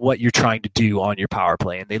out what you're trying to do on your power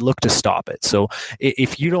play and they look to stop it. So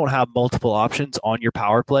if you don't have multiple options on your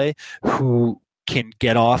power play who can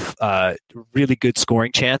get off really good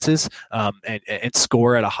scoring chances and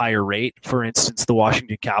score at a higher rate. For instance, the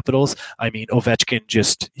Washington Capitals, I mean,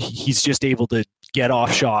 Ovechkin he's just able to get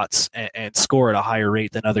off shots and score at a higher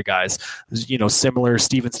rate than other guys. Similar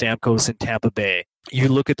Steven Stamkos in Tampa Bay. You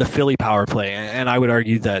look at the Philly power play, and I would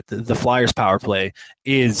argue that the Flyers power play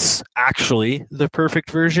is actually the perfect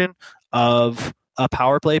version of a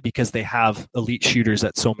power play because they have elite shooters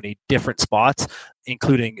at so many different spots,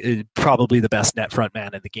 including probably the best net front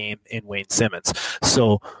man in the game in Wayne Simmons.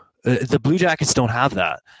 So the Blue Jackets don't have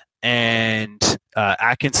that. And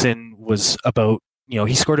Atkinson was about,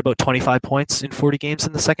 he scored about 25 points in 40 games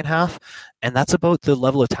in the second half, and that's about the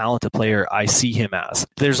level of talent a player I see him as.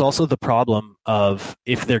 There's also the problem of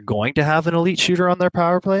if they're going to have an elite shooter on their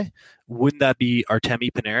power play, wouldn't that be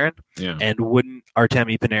Artemi Panarin? Yeah. And wouldn't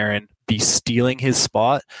Artemi Panarin be stealing his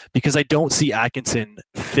spot? Because I don't see Atkinson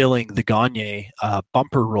filling the Gagne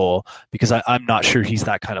bumper role, because I'm not sure he's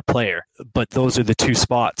that kind of player. But those are the two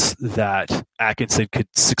spots that Atkinson could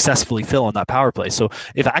successfully fill on that power play. So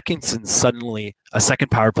if Atkinson's suddenly a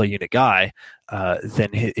second power play unit guy, then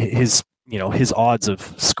his his odds of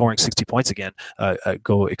scoring 60 points again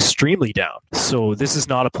go extremely down. So this is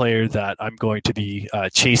not a player that I'm going to be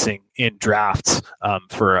chasing in drafts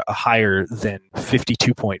for a higher than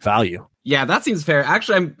 52-point value. Yeah, that seems fair.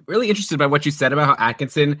 Actually, I'm really interested by what you said about how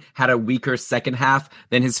Atkinson had a weaker second half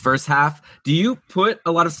than his first half. Do you put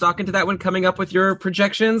a lot of stock into that when coming up with your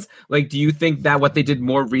projections? Like, do you think that what they did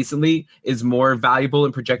more recently is more valuable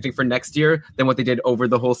in projecting for next year than what they did over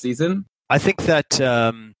the whole season? I think that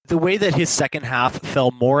the way that his second half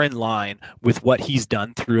fell more in line with what he's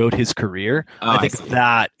done throughout his career, I think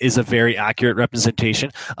that is a very accurate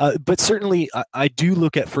representation. But certainly, I do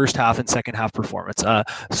look at first half and second half performance.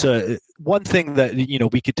 So one thing that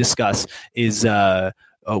we could discuss is where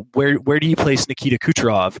do you place Nikita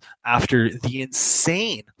Kucherov after the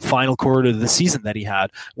insane final quarter of the season that he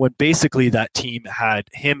had, when basically that team had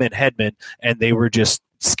him and Hedman, and they were just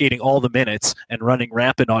skating all the minutes and running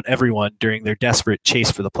rampant on everyone during their desperate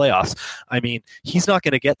chase for the playoffs. I mean, he's not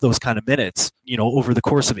going to get those kind of minutes, over the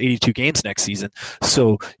course of 82 games next season.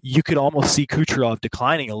 So you could almost see Kucherov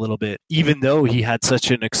declining a little bit, even though he had such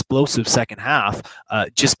an explosive second half,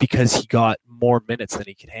 just because he got more minutes than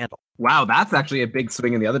he could handle. Wow, that's actually a big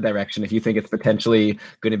swing in the other direction if you think it's potentially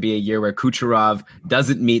going to be a year where Kucherov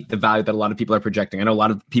doesn't meet the value that a lot of people are projecting. I know a lot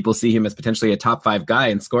of people see him as potentially a top 5 guy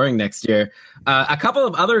in scoring next year. A couple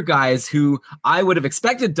of other guys who I would have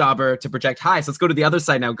expected Dauber to project high. So let's go to the other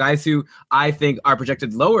side now. Guys who I think are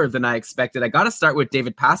projected lower than I expected. I got to start with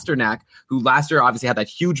David Pasternak, who last year obviously had that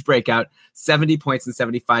huge breakout, 70 points in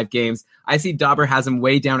 75 games. I see Dauber has him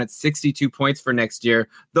way down at 62 points for next year.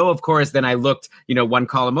 Though, of course, then I looked, one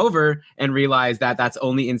column over and realized that that's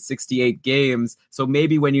only in 68 games. So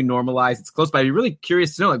maybe when you normalize, it's close. But I'd be really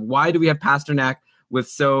curious to know, why do we have Pasternak with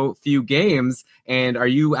so few games? And are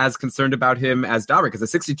you as concerned about him as Dauber? Because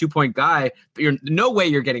a 62-point guy, no way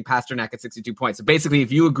you're getting Pasternak at 62 points. So basically,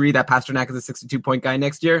 if you agree that Pasternak is a 62-point guy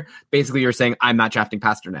next year, basically you're saying I'm not drafting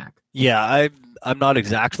Pasternak. Yeah, I'm not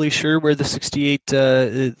exactly sure where the 68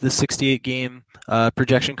 game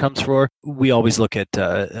projection comes for. We always look at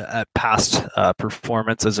past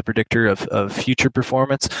performance as a predictor of future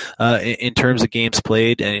performance in terms of games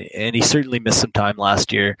played, and he certainly missed some time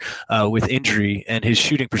last year with injury, and his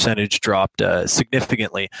shooting percentage dropped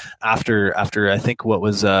significantly after I think what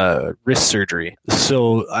was wrist surgery.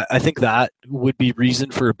 So I think that would be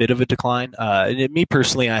reason for a bit of a decline. Me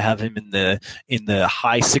personally, I have him in the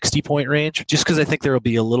high 60-point range, just because I think there will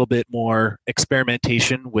be a little bit more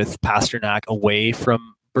experimentation with Pasternak away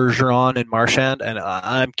from Bergeron and Marchand, and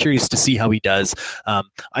I'm curious to see how he does.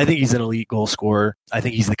 I think he's an elite goal scorer. I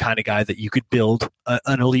think he's the kind of guy that you could build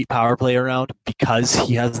an elite power play around, because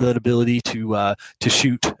he has that ability to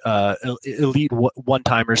shoot elite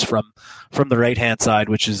one-timers from the right-hand side,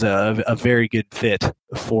 which is a very good fit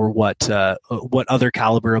for what other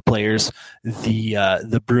caliber of players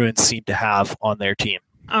the Bruins seem to have on their team.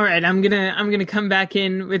 All right, I'm gonna come back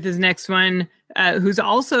in with this next one, who's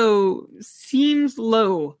also seems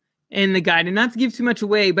low in the guide, and not to give too much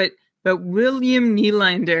away, but William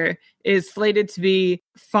Nylander is slated to be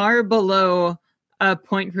far below a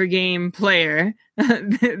point per game player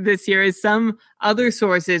this year, as some other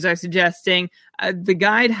sources are suggesting. The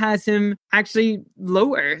guide has him actually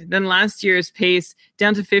lower than last year's pace,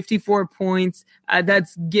 down to 54 points.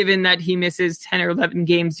 That's given that he misses 10 or 11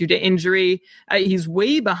 games due to injury. He's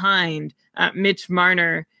way behind Mitch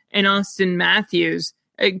Marner and Austin Matthews.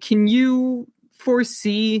 Can you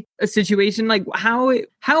foresee a situation like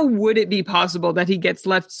how would it be possible that he gets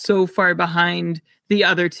left so far behind the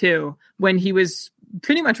other two when he was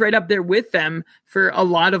pretty much right up there with them for a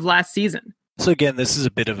lot of last season? So again, this is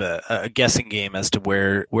a bit of a guessing game as to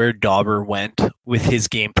where Dauber went with his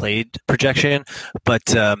game played projection,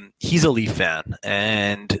 but he's a Leaf fan,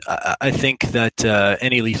 and I think that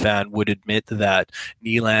any Leaf fan would admit that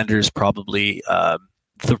Nylander's probably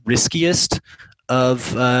the riskiest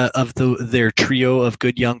of their trio of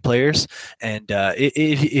good young players. And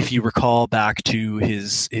if you recall back to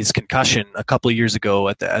his concussion a couple of years ago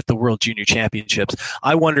at the World Junior Championships,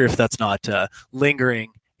 I wonder if that's not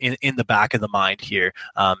lingering in the back of the mind here.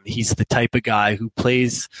 He's the type of guy who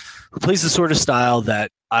plays the sort of style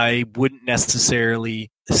that I wouldn't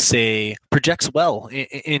necessarily say projects well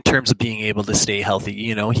in terms of being able to stay healthy.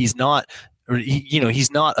 He's not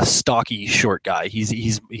a stocky short guy.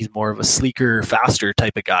 He's more of a sleeker, faster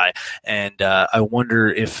type of guy, and I wonder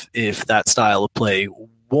if that style of play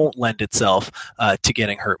won't lend itself to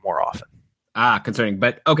getting hurt more often. Concerning.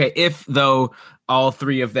 But okay, if though all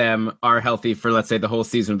three of them are healthy for, let's say, the whole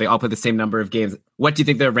season, they all play the same number of games, what do you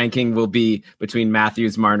think their ranking will be between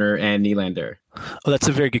Matthews, Marner, and Nylander? Oh, that's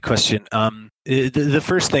a very good question. The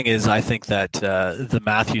first thing is I think that the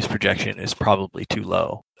Matthews projection is probably too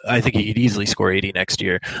low. I think he could easily score 80 next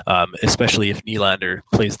year, especially if Nylander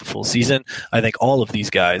plays the full season. I think all of these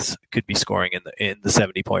guys could be scoring in the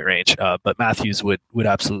 70-point range, but Matthews would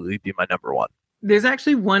absolutely be my number one. There's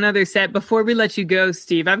actually one other set. Before we let you go,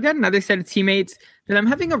 Steve, I've got another set of teammates that I'm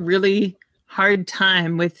having a really hard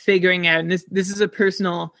time with figuring out. And this is a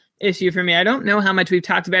personal issue for me. I don't know how much we've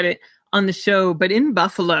talked about it on the show, but in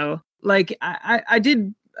Buffalo, like I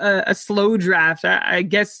did a slow draft. I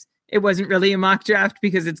guess it wasn't really a mock draft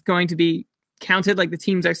because it's going to be counted, like the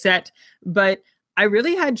teams are set. But I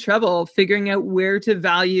really had trouble figuring out where to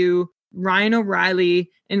value Ryan O'Reilly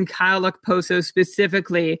and Kyle Okposo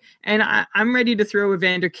specifically. And I'm ready to throw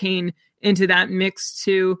Evander Kane into that mix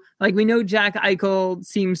too. Like, we know Jack Eichel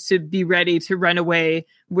seems to be ready to run away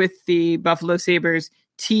with the Buffalo Sabres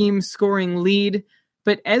team scoring lead.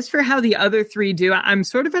 But as for how the other three do, I'm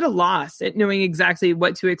sort of at a loss at knowing exactly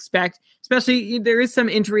what to expect. Especially, there is some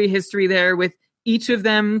injury history there with each of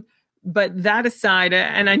them. But that aside,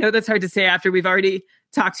 and I know that's hard to say after we've already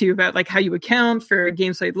talked to you about like how you account for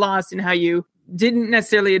games played lost and how you didn't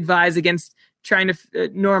necessarily advise against trying to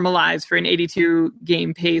normalize for an 82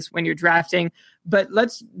 game pace when you're drafting. But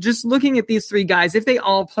let's just looking at these three guys, if they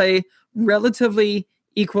all play relatively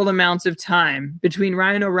equal amounts of time between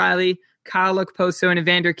Ryan O'Reilly, Kyle Okposo, and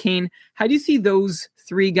Evander Kane, how do you see those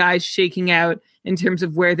three guys shaking out in terms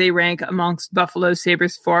of where they rank amongst Buffalo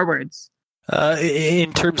Sabres forwards?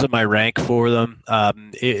 In terms of my rank for them,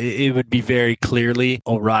 it would be very clearly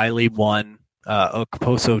O'Reilly 1,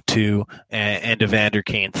 Okposo 2, and Evander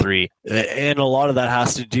Kane 3. And a lot of that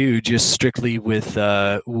has to do just strictly with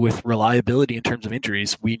reliability in terms of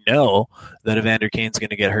injuries. We know that Evander Kane's going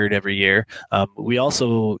to get hurt every year. We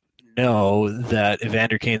also know that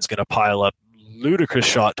Evander Kane's going to pile up ludicrous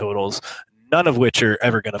shot totals, none of which are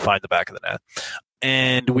ever going to find the back of the net.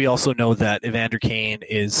 And we also know that Evander Kane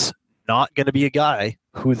is not going to be a guy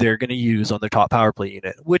who they're going to use on their top power play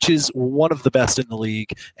unit, which is one of the best in the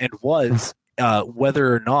league and was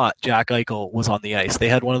whether or not Jack Eichel was on the ice. They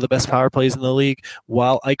had one of the best power plays in the league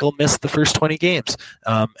while Eichel missed the first 20 games.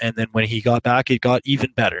 And then when he got back, it got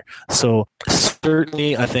even better. So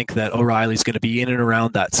certainly I think that O'Reilly's going to be in and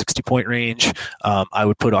around that 60-point range. I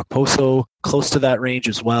would put Okposo close to that range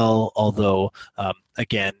as well, although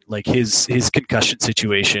again, like his concussion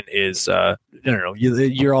situation is I don't know,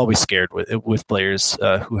 you're always scared with players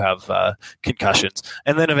who have concussions.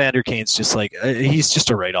 And then Evander Kane's just like he's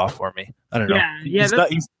just a write-off for me. I don't know. He's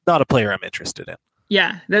not a player I'm interested in.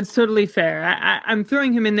 Yeah, that's totally fair. I'm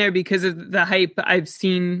throwing him in there because of the hype I've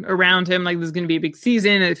seen around him. Like, this is going to be a big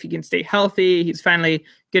season. If he can stay healthy, he's finally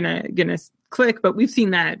gonna click. But we've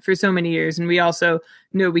seen that for so many years, and we also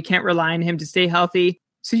know we can't rely on him to stay healthy.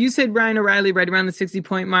 So you said Ryan O'Reilly right around the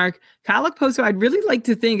 60-point mark. Kyle Okposo, I'd really like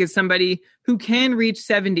to think is somebody who can reach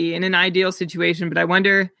 70 in an ideal situation, but I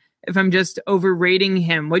wonder if I'm just overrating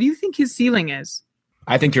him. What do you think his ceiling is?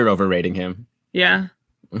 I think you're overrating him. Yeah.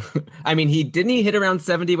 I mean, didn't he hit around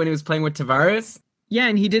 70 when he was playing with Tavares? Yeah,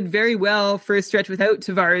 and he did very well for a stretch without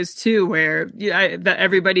Tavares too, where that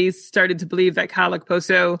everybody started to believe that Kyle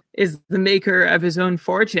Okposo is the maker of his own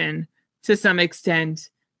fortune to some extent.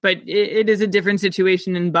 But it is a different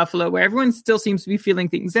situation in Buffalo where everyone still seems to be feeling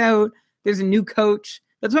things out. There's a new coach.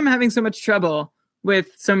 That's why I'm having so much trouble with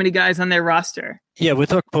so many guys on their roster. Yeah,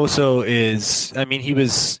 with Okposo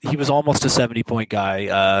he was almost a 70-point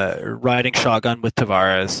guy, riding shotgun with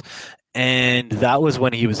Tavares. And that was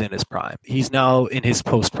when he was in his prime. He's now in his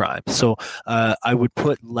post-prime. So I would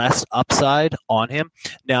put less upside on him.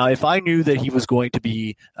 Now, if I knew that he was going to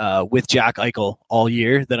be with Jack Eichel all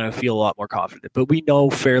year, then I would feel a lot more confident. But we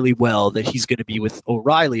know fairly well that he's going to be with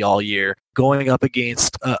O'Reilly all year, going up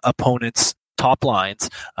against opponents' top lines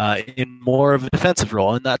in more of a defensive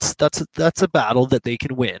role, and that's a battle that they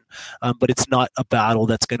can win, but it's not a battle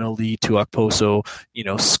that's going to lead to Okposo,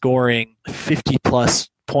 scoring 50 plus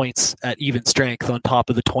points at even strength on top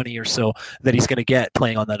of the 20 or so that he's going to get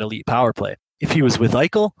playing on that elite power play. If he was with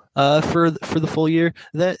Eichel for the full year,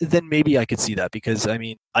 then maybe I could see that, because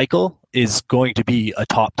Eichel is going to be a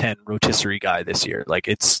top 10 rotisserie guy this year. Like,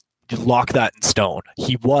 it's lock that in stone.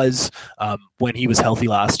 He was when he was healthy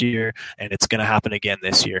last year, and it's going to happen again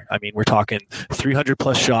this year. We're talking 300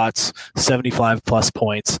 plus shots, 75 plus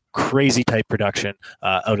points, crazy type production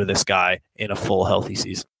out of this guy in a full healthy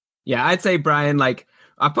season. Yeah, I'd say, Brian,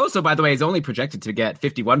 Okposo, by the way, is only projected to get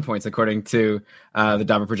 51 points according to the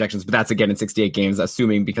Dobber projections, but that's again in 68 games,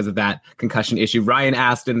 assuming because of that concussion issue. Ryan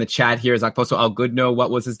asked in the chat here, is Okposo all good? No,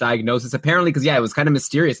 what was his diagnosis? Apparently, because, it was kind of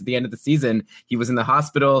mysterious at the end of the season. He was in the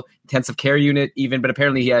hospital, intensive care unit even, but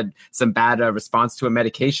apparently he had some bad response to a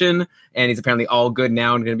medication, and he's apparently all good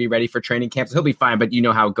now and going to be ready for training camp, so he'll be fine, but you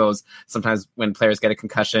know how it goes sometimes when players get a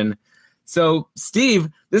concussion. So, Steve,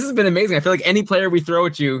 this has been amazing. I feel like any player we throw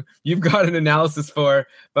at you, you've got an analysis for.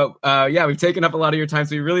 But we've taken up a lot of your time,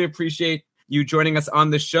 so we really appreciate you joining us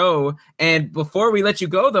on the show. And before we let you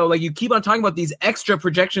go, though, you keep on talking about these extra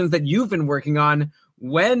projections that you've been working on.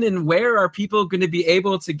 When and where are people going to be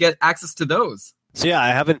able to get access to those? So I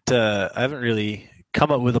haven't really come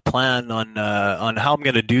up with a plan on how I'm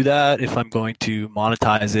going to do that, if I'm going to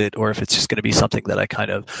monetize it, or if it's just going to be something that I kind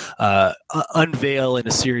of unveil in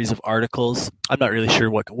a series of articles. I'm not really sure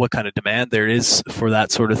what kind of demand there is for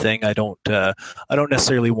that sort of thing. I don't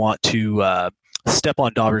necessarily want to step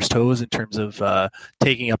on Dobber's toes in terms of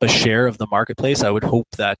taking up a share of the marketplace. I would hope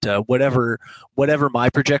that whatever my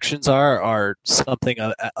projections are something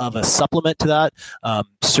of a supplement to that.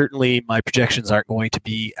 Certainly my projections aren't going to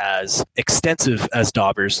be as extensive as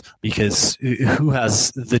Dobber's, because who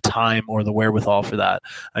has the time or the wherewithal for that?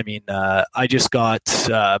 I mean, I just got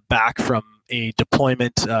back from a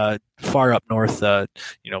deployment far up north,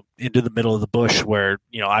 into the middle of the bush, where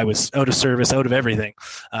I was out of service, out of everything,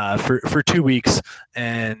 for 2 weeks,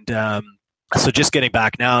 and so just getting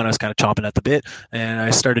back now, and I was kind of chomping at the bit, and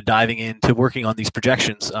I started diving into working on these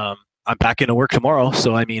projections. I'm back into work tomorrow,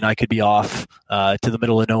 so I mean, I could be off to the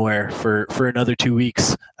middle of nowhere for another 2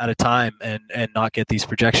 weeks at a time, and not get these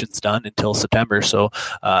projections done until September. So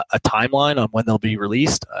a timeline on when they'll be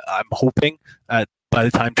released, I'm hoping by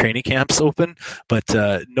the time training camps open, but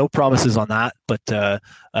no promises on that. But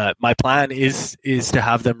my plan is to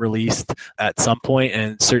have them released at some point,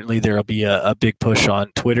 and certainly there will be a big push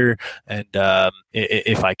on Twitter, and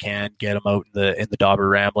if I can get them out in the Dobber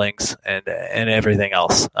Ramblings and everything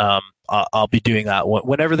else, I'll be doing that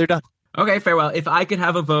whenever they're done. Okay, farewell. If I could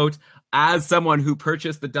have a vote as someone who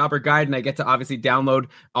purchased the Dobber Guide, and I get to obviously download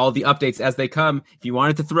all the updates as they come, if you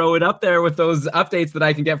wanted to throw it up there with those updates that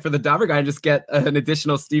I can get for the Dobber Guide and just get an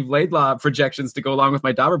additional Steve Laidlaw projections to go along with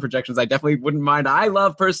my Dobber projections, I definitely wouldn't mind. I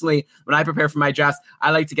love, personally, when I prepare for my drafts,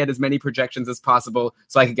 I like to get as many projections as possible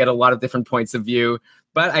so I can get a lot of different points of view.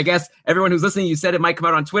 But I guess everyone who's listening, you said it might come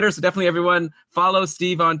out on Twitter, so definitely everyone follow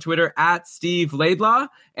Steve on Twitter at Steve Laidlaw,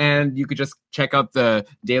 and you could just check out the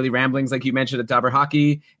daily ramblings like you mentioned at Dobber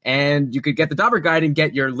Hockey, and you could get the Dobber Guide and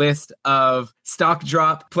get your list of stock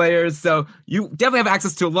drop players. So you definitely have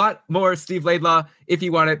access to a lot more Steve Laidlaw if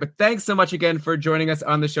you want it. But thanks so much again for joining us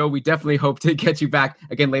on the show. We definitely hope to get you back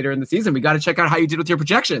again later in the season. We got to check out how you did with your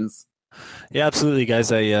projections. Yeah, absolutely,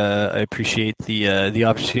 guys. I appreciate the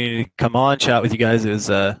opportunity to come on, chat with you guys. It was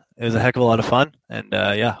a heck of a lot of fun, and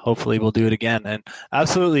hopefully we'll do it again. And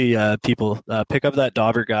absolutely, people, pick up that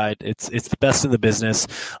Dobber Guide. It's the best in the business.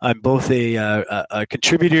 I'm both a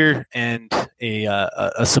contributor and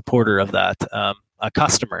a supporter of that, a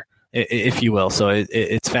customer, if you will. So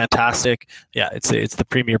it's fantastic. Yeah, it's the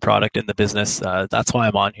premier product in the business. That's why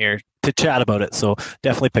I'm on here to chat about it. So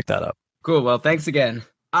definitely pick that up. Cool. Well, thanks again.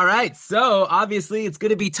 All right, so obviously it's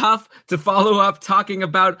going to be tough to follow up talking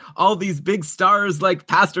about all these big stars like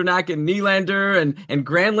Pasternak and Nylander and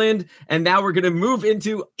Granlund, and now we're going to move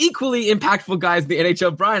into equally impactful guys in the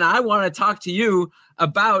NHL. Brian, I want to talk to you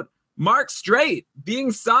about Mark Streit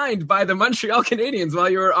being signed by the Montreal Canadiens while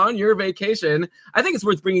you were on your vacation. I think it's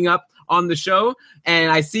worth bringing up on the show, and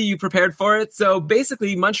I see you prepared for it. So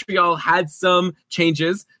basically, Montreal had some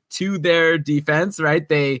changes to their defense, right?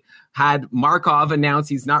 They had Markov announce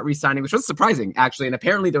he's not re-signing, which was surprising, actually. And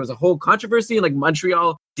apparently there was a whole controversy, like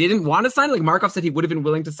Montreal didn't want to sign. Like Markov said he would have been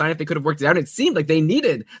willing to sign if they could have worked it out. And it seemed like they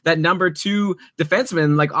needed that number 2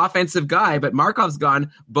 defenseman, like offensive guy, but Markov's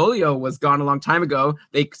gone. Bolio was gone a long time ago.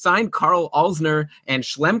 They signed Carl Alsner and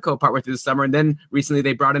Schlemko partway through the summer. And then recently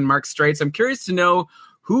they brought in Mark Streit. So I'm curious to know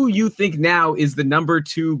who you think now is the number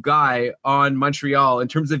 2 guy on Montreal in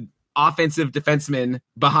terms of offensive defenseman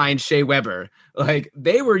behind Shea Weber. Like,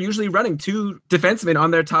 they were usually running 2 defensemen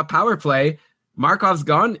on their top power play. Markov's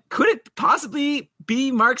gone. Could it possibly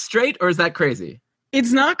be Mark Streit, or is that crazy?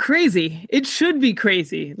 It's not crazy. It should be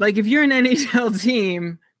crazy. Like, if you're an NHL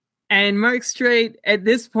team and Mark Streit at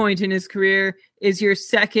this point in his career is your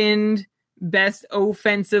second best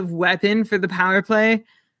offensive weapon for the power play,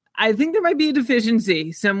 I think there might be a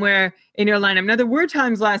deficiency somewhere in your lineup. Now, there were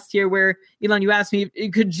times last year where, Elon, you asked me,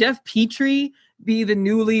 could Jeff Petrie be the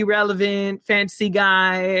newly relevant fantasy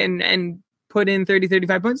guy and put in 30,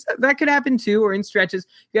 35 points. That could happen too, or in stretches.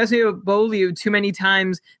 You asked me about Beaulieu too many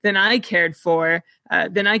times than I cared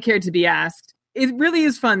to be asked. It really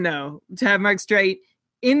is fun, though, to have Mark Streit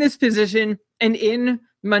in this position and in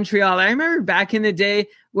Montreal. I remember back in the day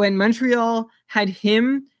when Montreal had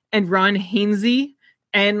him and Ron Hainsey,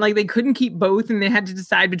 and like they couldn't keep both, and they had to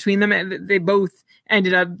decide between them, and they both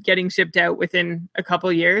ended up getting shipped out within a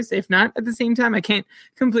couple years, if not at the same time. I can't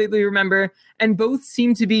completely remember. And both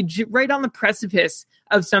seem to be right on the precipice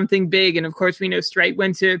of something big. And of course, we know Streit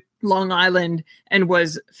went to Long Island and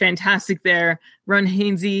was fantastic there. Ron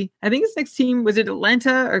Hainsey, I think his next team, was it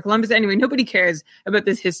Atlanta or Columbus? Anyway, nobody cares about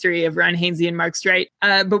this history of Ron Hainsey and Mark Streit.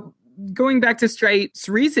 But going back to Streit's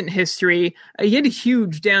recent history, he had a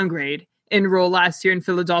huge downgrade in role last year in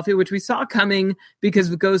Philadelphia, which we saw coming because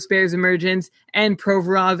of Ghost Bear's emergence and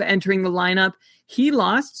Provorov entering the lineup.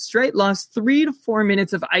 Streit lost 3 to 4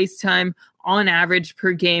 minutes of ice time on average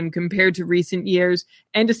per game compared to recent years,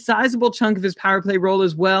 and a sizable chunk of his power play role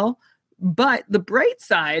as well. But the bright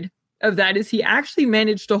side of that is he actually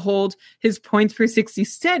managed to hold his points per 60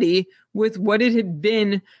 steady with what it had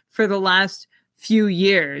been for the last few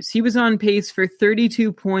years. He was on pace for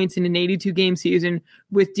 32 points in an 82-game season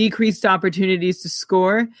with decreased opportunities to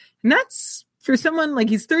score. And that's, for someone like,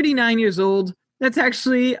 he's 39 years old, that's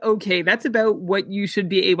actually okay. That's about what you should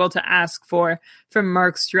be able to ask for from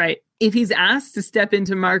Mark Streit. If he's asked to step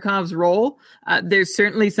into Markov's role, there's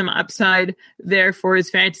certainly some upside there for his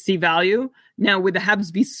fantasy value. Now, would the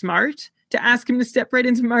Habs be smart to ask him to step right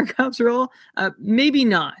into Markov's role? Maybe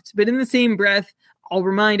not. But in the same breath, I'll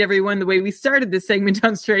remind everyone the way we started this segment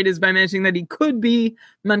on Streit is by mentioning that he could be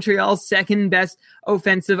Montreal's second best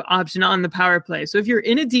offensive option on the power play. So if you're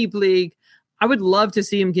in a deep league, I would love to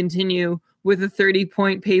see him continue with a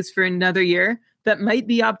 30-point pace for another year. That might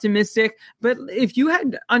be optimistic, but if you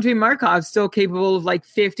had Andrei Markov still capable of like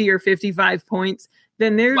 50 or 55 points,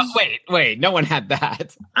 then there's... Wait, no one had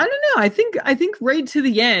that. I don't know. I think right to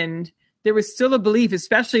the end, there was still a belief,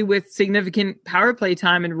 especially with significant power play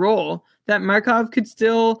time and role, that Markov could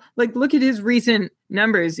still, like, look at his recent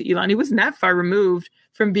numbers, Elon. He wasn't that far removed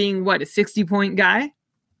from being, a 60-point guy?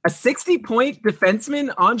 A 60-point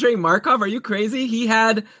defenseman, Andrei Markov? Are you crazy? He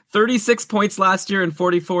had 36 points last year and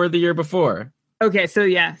 44 the year before. Okay, so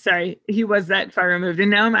yeah, sorry. He was that far removed. And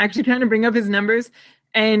now I'm actually trying to bring up his numbers.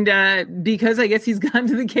 And because I guess he's gone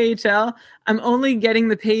to the KHL, I'm only getting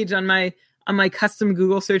the page on my custom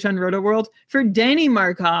Google search on RotoWorld for Danny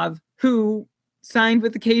Markov, who signed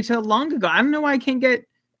with the KHL long ago. I don't know why I can't get...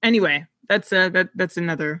 Anyway, that's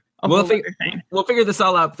another... We'll figure this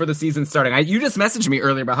all out for the season starting. You just messaged me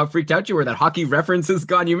earlier about how freaked out you were that hockey reference is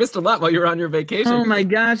gone. You missed a lot while you were on your vacation. Oh my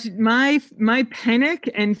gosh, my panic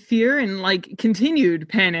and fear and like continued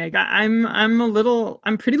panic.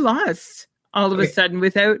 I'm pretty lost all of a sudden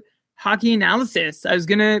without hockey analysis. I was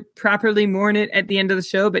gonna properly mourn it at the end of the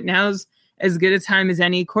show, but now's as good a time as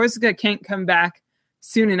any. Corsica can't come back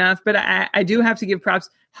soon enough, but I do have to give props.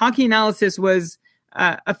 Hockey analysis was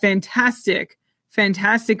a fantastic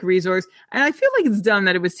resource. And I feel like it's dumb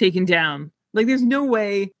that it was taken down. Like, there's no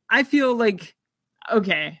way. I feel like,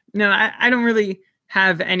 okay, no, I don't really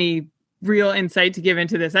have any real insight to give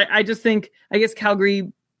into this. I just think, I guess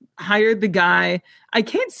Calgary hired the guy. I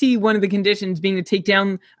can't see one of the conditions being to take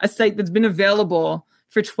down a site that's been available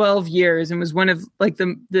for 12 years and was one of like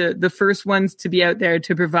the first ones to be out there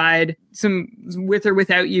to provide some with or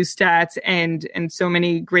without you stats and so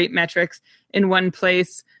many great metrics in one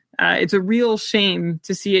place. It's a real shame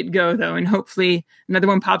to see it go, though, and hopefully another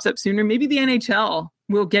one pops up sooner. Maybe the NHL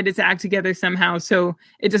will get its act together somehow, so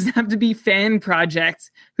it doesn't have to be fan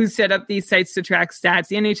projects who set up these sites to track stats.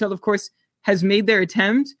 The NHL, of course, has made their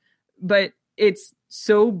attempt, but it's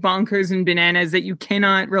so bonkers and bananas that you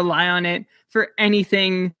cannot rely on it for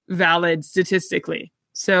anything valid statistically.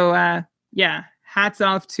 So, yeah, hats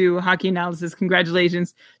off to Hockey Analysis.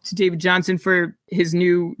 Congratulations to David Johnson for his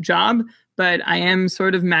new job. But I am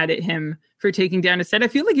sort of mad at him for taking down a site. I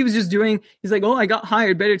feel like he was just he's like, oh, I got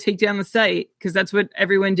hired, better take down the site, because that's what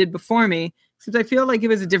everyone did before me. Except I feel like it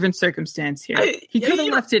was a different circumstance here. He could have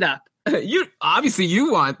left it up. You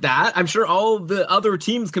want that. I'm sure all the other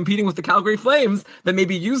teams competing with the Calgary Flames that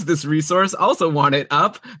maybe use this resource also want it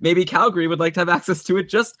up. Maybe Calgary would like to have access to it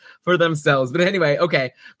just for themselves. But anyway,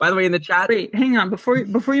 okay. By the way, in the chat... Wait, hang on. Before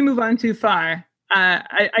you move on too far...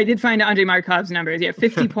 I did find Andrei Markov's numbers. Yeah,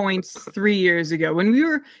 50 points 3 years ago.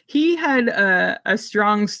 He had a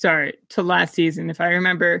strong start to last season, if I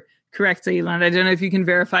remember correctly, Elon. I don't know if you can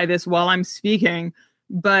verify this while I'm speaking,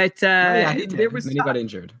 but there was. And then he got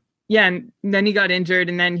injured. Yeah, and then he got injured,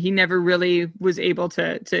 and then he never really was able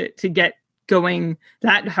to get going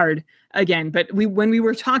that hard again. But when we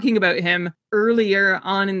were talking about him earlier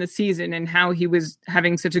on in the season and how he was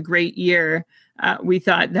having such a great year, we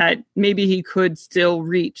thought that maybe he could still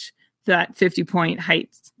reach that 50-point height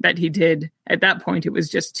that he did. At that point, it was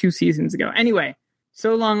just 2 seasons ago. Anyway,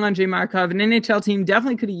 so long, Andrei Markov. An NHL team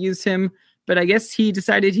definitely could have used him, but I guess he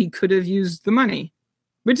decided he could have used the money,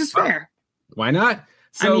 which is fair. Why not?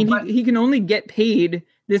 So, I mean, he can only get paid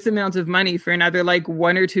this amount of money for another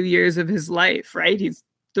 1 or 2 years of his life, right? He's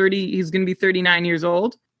 30. He's going to be 39 years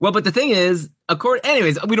old. Well, but the thing is,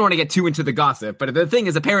 anyways, we don't want to get too into the gossip, but the thing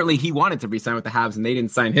is, apparently he wanted to re-sign with the Habs and they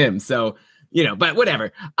didn't sign him. So, but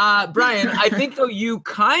whatever. Brian, I think though you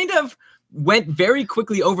kind of went very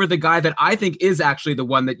quickly over the guy that I think is actually the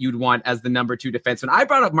one that you'd want as the number 2 defenseman. I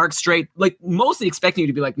brought up Mark Streit, mostly expecting you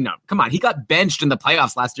to be like, no, come on. He got benched in the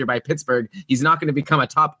playoffs last year by Pittsburgh. He's not going to become a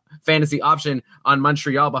top fantasy option on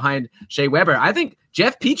Montreal behind Shea Weber. I think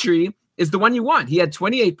Jeff Petrie is the one you want. He had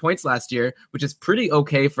 28 points last year, which is pretty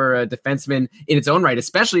okay for a defenseman in its own right,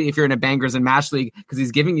 especially if you're in a bangers and mash league because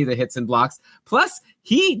he's giving you the hits and blocks. Plus,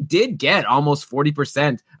 he did get almost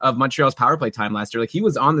 40% of Montreal's power play time last year. He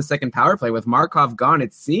was on the second power play with Markov gone.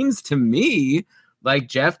 It seems to me like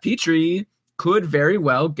Jeff Petrie could very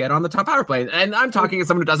well get on the top power play. And I'm talking as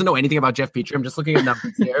someone who doesn't know anything about Jeff Petrie. I'm just looking at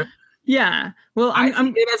numbers here. Yeah. Well, I'm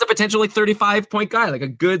him as a potential 35-point guy, a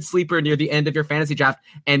good sleeper near the end of your fantasy draft,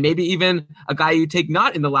 and maybe even a guy you take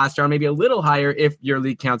not in the last round, maybe a little higher if your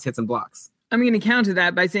league counts hits and blocks. I'm going to counter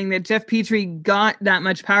that by saying that Jeff Petrie got that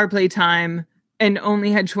much power play time and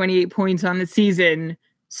only had 28 points on the season.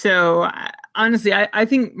 So honestly, I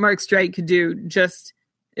think Mark Streit could do just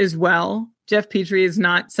as well. Jeff Petrie is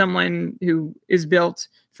not someone who is built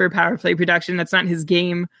for power play production. That's not his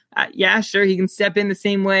game. Yeah, sure, he can step in the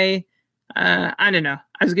same way. I don't know.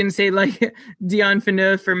 I was going to say Dion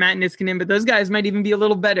Phaneuf or Matt Niskanen, but those guys might even be a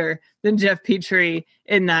little better than Jeff Petrie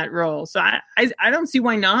in that role. So I don't see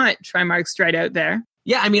why not try Mark Streit out there.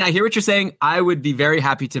 Yeah, I mean, I hear what you're saying. I would be very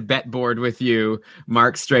happy to bet board with you,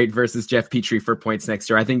 Mark Streit versus Jeff Petrie for points next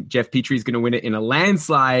year. I think Jeff Petrie's going to win it in a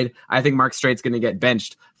landslide. I think Mark Streit's going to get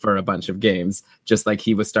benched for a bunch of games, just like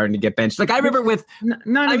he was starting to get benched. I remember with...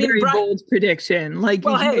 Not a very bold prediction. He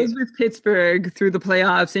was with Pittsburgh through the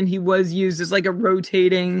playoffs, and he was used as a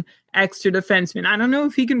rotating extra defenseman. I don't know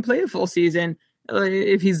if he can play a full season,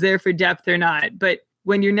 if he's there for depth or not. But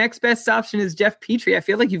when your next best option is Jeff Petrie, I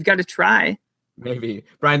feel like you've got to try. Maybe.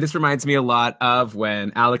 Brian, this reminds me a lot of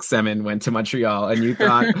when Alex Semin went to Montreal and you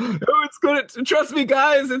thought, it's good. Trust me,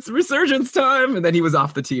 guys, it's resurgence time. And then he was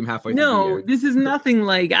off the team halfway through the year. This is nothing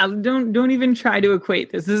like, don't even try to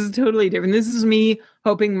equate this. This is totally different. This is me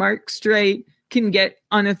hoping Mark Streit can get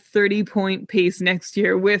on a 30-point pace next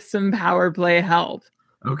year with some power play help.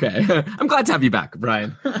 Okay. I'm glad to have you back,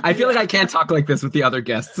 Brian. I feel like I can't talk like this with the other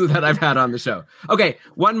guests that I've had on the show. Okay,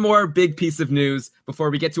 one more big piece of news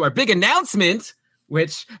before we get to our big announcement,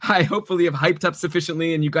 which I hopefully have hyped up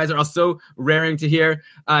sufficiently and you guys are also raring to hear.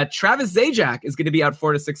 Travis Zajac is going to be out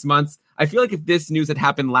 4 to 6 months. I feel like if this news had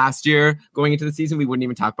happened last year going into the season, we wouldn't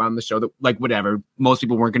even talk about it on the show. That whatever. Most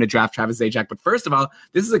people weren't going to draft Travis Zajac. But first of all,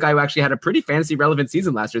 this is a guy who actually had a pretty fantasy relevant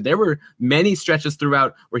season last year. There were many stretches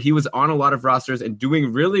throughout where he was on a lot of rosters and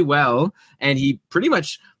doing really well. And he pretty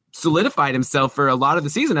much solidified himself for a lot of the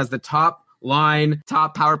season as the top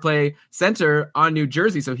power play center on New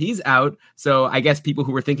Jersey. So he's out. So I guess people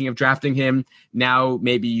who were thinking of drafting him now,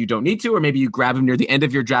 maybe you don't need to, or maybe you grab him near the end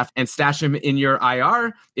of your draft and stash him in your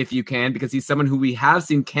IR if you can, because he's someone who we have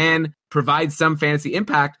seen can provide some fantasy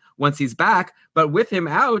impact once he's back. But with him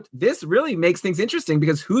out, this really makes things interesting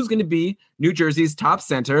because who's going to be New Jersey's top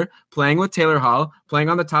center playing with Taylor Hall, playing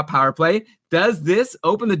on the top power play? Does this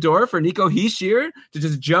open the door for Nico Hischier to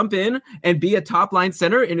just jump in and be a top line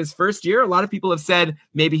center in his first year? A lot of people have said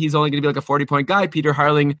maybe he's only going to be a 40-point guy, Peter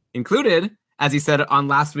Harling included, as he said on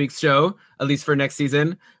last week's show, at least for next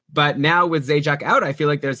season. But now with Zajac out, I feel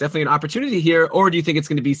like there's definitely an opportunity here. Or do you think it's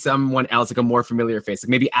going to be someone else, a more familiar face,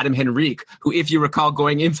 maybe Adam Henrique, who, if you recall,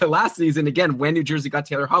 going into last season, again, when New Jersey got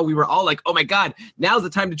Taylor Hall, we were all like, oh my God, now's the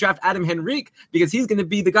time to draft Adam Henrique because he's going to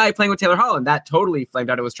be the guy playing with Taylor Hall. And that totally flamed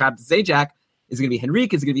out. It was Travis Zajac. Is it going to be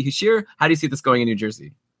Henrique? Is it going to be Hischier? How do you see this going in New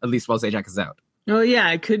Jersey, at least while Zajac is out? Well, yeah,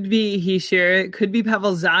 it could be Hischier. It could be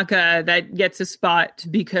Pavel Zacha that gets a spot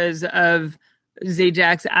because of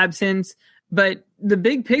Zajac's absence. But the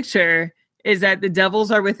big picture is that the Devils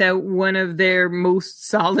are without one of their most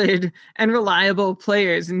solid and reliable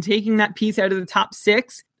players. And taking that piece out of the top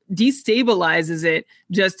 6 destabilizes it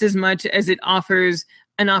just as much as it offers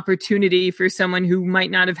an opportunity for someone who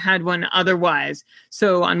might not have had one otherwise.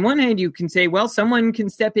 So on one hand, you can say, well, someone can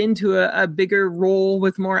step into a bigger role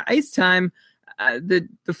with more ice time. the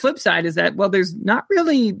flip side is that, well, there's not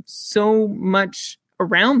really so much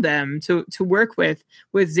around them to work with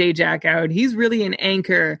Zajac out. He's really an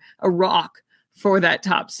anchor, a rock for that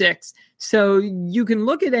top six. So you can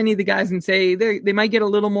look at any of the guys and say they might get a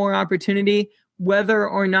little more opportunity. Whether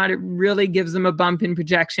or not it really gives them a bump in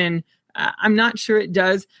projection, I'm not sure it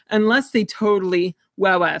does, unless they totally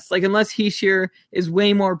wow us. Like, unless Hischier is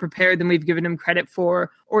way more prepared than we've given him credit for,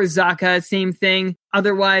 or Zacha, same thing.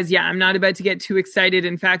 Otherwise, yeah, I'm not about to get too excited.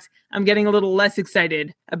 In fact, I'm getting a little less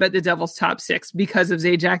excited about the Devils' top six because of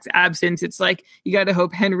Zajac's absence. It's like, you got to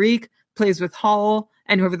hope Henrique plays with Hall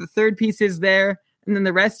and whoever the third piece is there, and then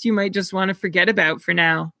the rest you might just want to forget about for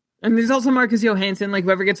now. And there's also Marcus Johansson, like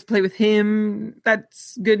whoever gets to play with him,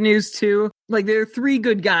 that's good news too. Like, there are 3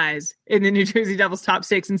 good guys in the New Jersey Devils top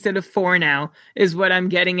 6 instead of 4 now, is what I'm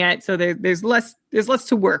getting at. So there's less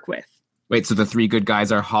to work with. Wait, so the 3 good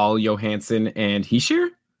guys are Hall, Johansson, and Hischier?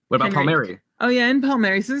 What about Palmieri? Oh yeah, and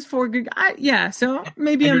Palmieri. So there's 4 good guys. Yeah, so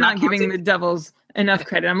maybe I'm not giving the Devils enough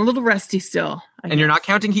credit. I'm a little rusty still. And you're not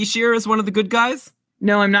counting Hischier as one of the good guys?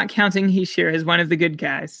 No, I'm not counting Hischier as one of the good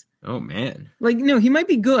guys. Oh, man. Like, no, he might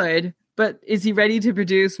be good, but is he ready to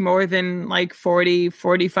produce more than like 40,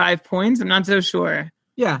 45 points? I'm not so sure.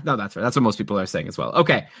 Yeah, no, that's right. That's what most people are saying as well.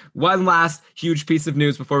 Okay, one last huge piece of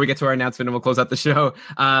news before we get to our announcement and we'll close out the show.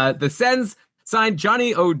 The Sens signed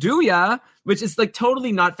Johnny Oduya, which is like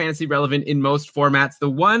totally not fantasy relevant in most formats.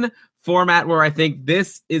 The one format where I think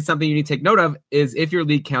this is something you need to take note of is if your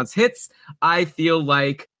league counts hits. I feel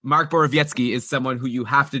like Mark Borowiecki is someone who you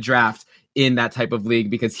have to draft in that type of league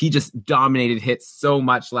because he just dominated hits so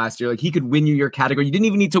much last year. Like, he could win you your category. You didn't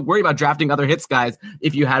even need to worry about drafting other hits guys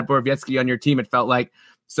if you had Borowiecki on your team, it felt like.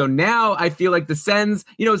 So now I feel like the Sens,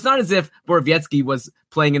 it's not as if Borowiecki was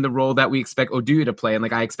playing in the role that we expect Oduya to play. And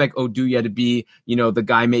like, I expect Oduya to be, the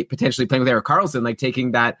guy potentially playing with Erik Karlsson, like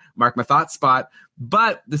taking that Mark Mathot spot.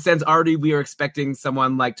 But the Sens we are expecting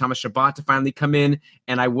someone like Thomas Chabot to finally come in.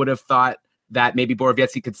 And I would have thought that maybe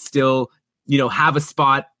Borowiecki could still, have a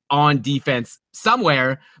spot on defense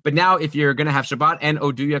somewhere. But now if you're going to have Chabot and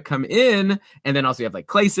Oduya come in, and then also you have like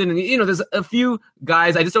Clayson, and there's a few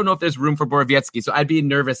guys, I just don't know if there's room for Borowiecki. So I'd be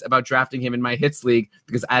nervous about drafting him in my hits league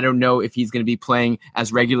because I don't know if he's going to be playing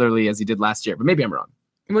as regularly as he did last year, but maybe I'm wrong.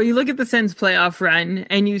 Well, you look at the Sens playoff run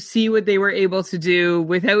and you see what they were able to do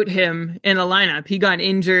without him in the lineup. He got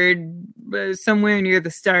injured somewhere near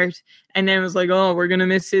the start, and then it was like, oh, we're going to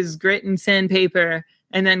miss his grit and sandpaper.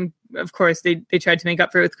 And then, of course, they tried to make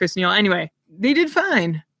up for it with Chris Neal. Anyway, they did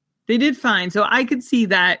fine. So I could see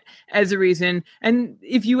that as a reason. And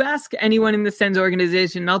if you ask anyone in the Sens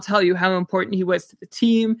organization, they'll tell you how important he was to the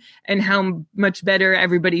team and how much better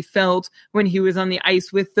everybody felt when he was on the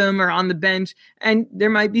ice with them or on the bench. And there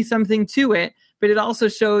might be something to it, but it also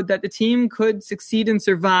showed that the team could succeed and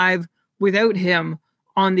survive without him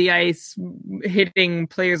on the ice, hitting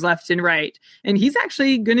players left and right. And he's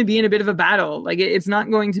actually going to be in a bit of a battle. Like, it's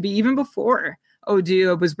not going to be, even before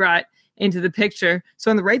Oduya was brought into the picture.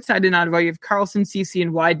 So on the right side of Ottawa, you have Karlsson, Ceci,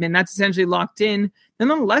 and Weidman. That's essentially locked in.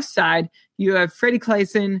 Then on the left side, you have Freddie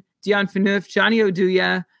Clayson, Dion Phaneuf, Johnny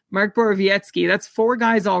Oduya, Mark Borowiecki. That's 4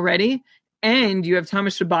 guys already. And you have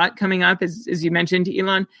Thomas Chabot coming up, as you mentioned,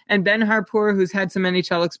 Elon, and Ben Harpur, who's had some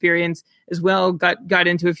NHL experience as well, got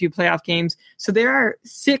into a few playoff games. So there are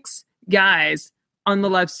 6 guys on the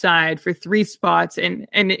left side for 3 spots. And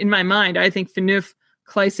in my mind, I think Phaneuf,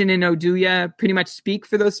 Clayson, and Oduya pretty much speak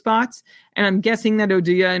for those spots. And I'm guessing that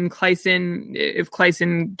Oduya and Clayson, if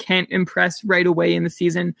Clayson can't impress right away in the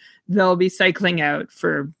season, they'll be cycling out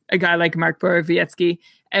for a guy like Mark Borowiecki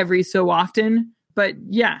every so often. But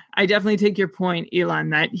yeah, I definitely take your point, Elon,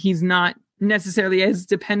 that he's not necessarily as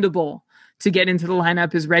dependable to get into the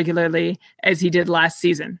lineup as regularly as he did last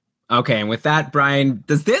season. Okay, and with that, Brian,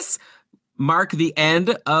 does this mark the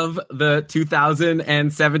end of the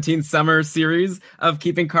 2017 summer series of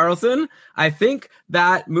Keeping Karlsson? I think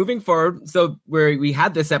that moving forward, so where we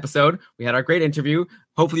had this episode, we had our great interview.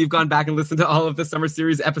 Hopefully you've gone back and listened to all of the summer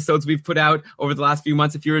series episodes we've put out over the last few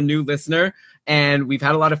months if you're a new listener. And we've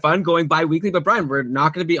had a lot of fun going bi-weekly. But Brian, we're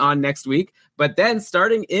not going to be on next week. But then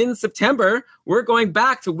starting in September, we're going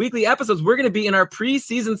back to weekly episodes. We're going to be in our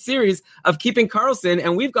preseason series of Keeping Karlsson.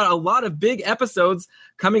 And we've got a lot of big episodes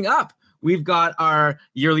coming up. We've got our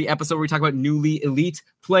yearly episode where we talk about newly elite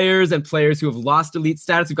players and players who have lost elite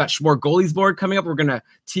status. We've got Schmore Goalies Board coming up. We're going to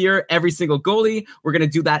tier every single goalie. We're going to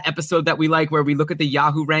do that episode that we like where we look at the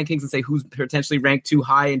Yahoo rankings and say who's potentially ranked too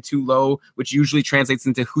high and too low, which usually translates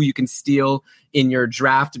into who you can steal in your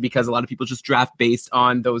draft because a lot of people just draft based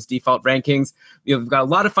on those default rankings. We've got a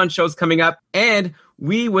lot of fun shows coming up. And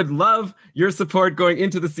we would love your support going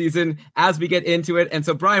into the season as we get into it. And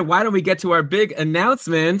so, Brian, why don't we get to our big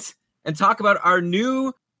announcement and talk about our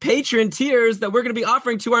new patron tiers that we're going to be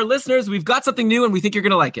offering to our listeners. We've got something new and we think you're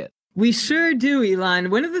going to like it. We sure do, Elon.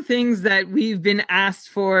 One of the things that we've been asked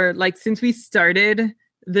for, like, since we started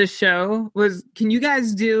the show was, can you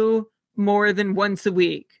guys do more than once a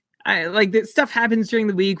week? That stuff happens during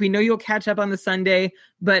the week. We know you'll catch up on the Sunday,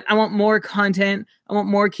 but I want more content. I want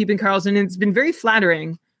more Keeping Karlsson. And it's been very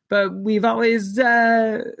flattering, but we've always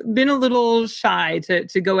been a little shy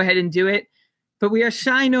to go ahead and do it. But we are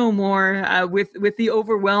shy no more with the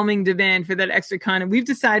overwhelming demand for that extra content. We've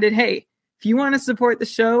decided, hey, if you want to support the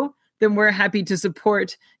show, then we're happy to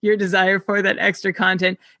support your desire for that extra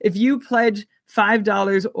content. If you pledge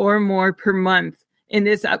 $5 or more per month in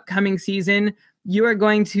this upcoming season, you are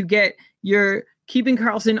going to get your Keeping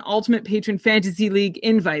Karlsson Ultimate Patron Fantasy League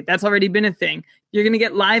invite. That's already been a thing. You're going to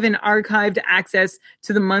get live and archived access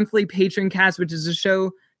to the monthly Patron Cast, which is a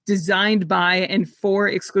show designed by and for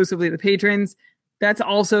exclusively the patrons. That's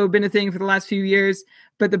also been a thing for the last few years.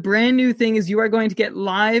 But the brand new thing is you are going to get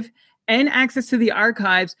live and access to the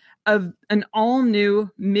archives of an all-new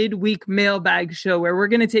midweek mailbag show where we're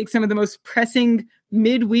going to take some of the most pressing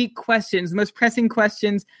midweek questions, the most pressing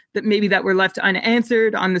questions that were left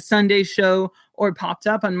unanswered on the Sunday show or popped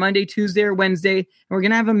up on Monday, Tuesday, or Wednesday. And we're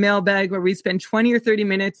going to have a mailbag where we spend 20 or 30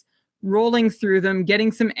 minutes rolling through them,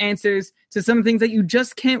 getting some answers to some things that you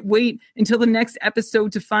just can't wait until the next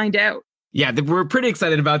episode to find out. Yeah, we're pretty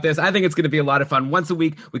excited about this. I think it's going to be a lot of fun. Once a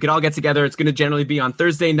week, we could all get together. It's going to generally be on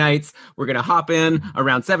Thursday nights. We're going to hop in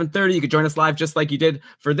around 7:30. You could join us live just like you did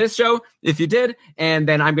for this show, if you did. And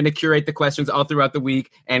then I'm going to curate the questions all throughout the week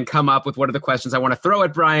and come up with what are the questions I want to throw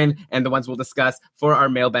at Brian and the ones we'll discuss for our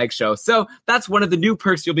mailbag show. So that's one of the new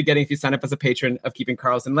perks you'll be getting if you sign up as a patron of Keeping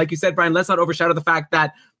Karlsson. Like you said, Brian, let's not overshadow the fact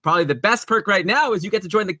that probably the best perk right now is you get to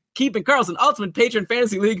join the Keeping Karlsson Ultimate Patron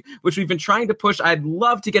Fantasy League, which we've been trying to push. I'd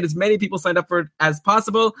love to get as many people signed up for it as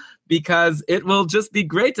possible because it will just be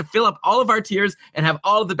great to fill up all of our tiers and have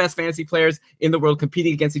all of the best fantasy players in the world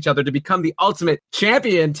competing against each other to become the ultimate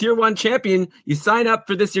champion, tier 1 champion. You sign up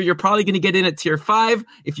for this year, you're probably going to get in at tier 5.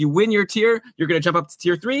 If you win your tier, you're going to jump up to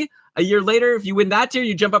tier 3. A year later, if you win that tier,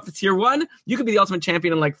 you jump up to tier 1. You could be the ultimate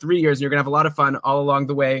champion in like 3 years, and you're going to have a lot of fun all along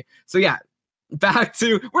the way. So yeah, back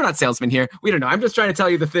to, we're not salesmen here. We don't know. I'm just trying to tell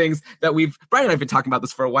you the things that Brian and I have been talking about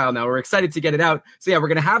this for a while now. We're excited to get it out. So yeah, we're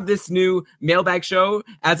going to have this new mailbag show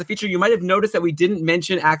as a feature. You might have noticed that we didn't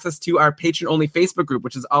mention access to our patron-only Facebook group,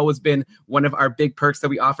 which has always been one of our big perks that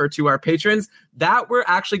we offer to our patrons. That we're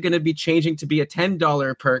actually going to be changing to be a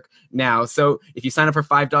 $10 perk now. So if you sign up for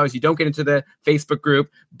 $5, you don't get into the Facebook group.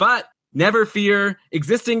 But never fear,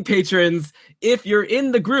 existing patrons, if you're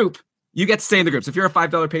in the group, you get to stay in the group. So if you're a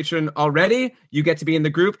 $5 patron already, you get to be in the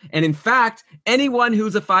group. And in fact, anyone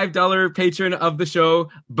who's a $5 patron of the show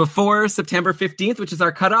before September 15th, which is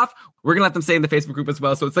our cutoff, we're going to let them stay in the Facebook group as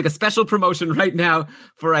well. So it's like a special promotion right now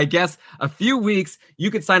for, I guess, a few weeks.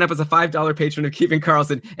 You could sign up as a $5 patron of Keeping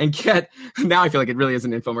Karlsson and get, now I feel like it really is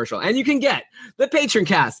an infomercial, and you can get the Patron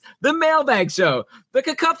Cast, the Mailbag Show, the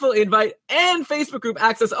Cacupful invite, and Facebook group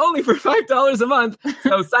access only for $5 a month.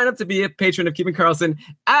 So sign up to be a patron of Keeping Karlsson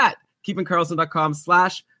at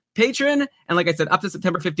keepingkarlsson.com/patron. And like I said, up to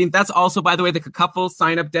September 15th. That's also, by the way, the Cacupful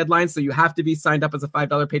sign-up deadline. So you have to be signed up as a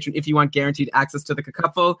 $5 patron if you want guaranteed access to the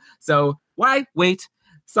Cacupful. So why wait?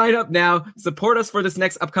 Sign up now. Support us for this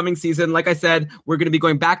next upcoming season. Like I said, we're going to be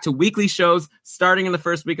going back to weekly shows starting in the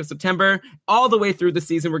first week of September. All the way through the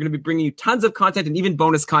season, we're going to be bringing you tons of content and even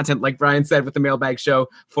bonus content, like Brian said, with the Mailbag Show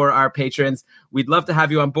for our patrons. We'd love to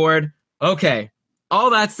have you on board. Okay. All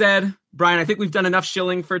that said, Brian, I think we've done enough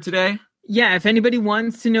shilling for today. Yeah, if anybody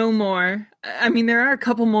wants to know more, I mean, there are a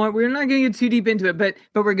couple more. We're not going to get too deep into it, but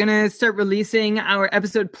we're going to start releasing our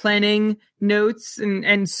episode planning notes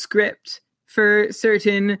and script for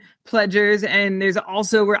certain pledgers. And there's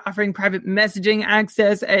also, we're offering private messaging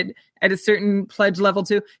access at a certain pledge level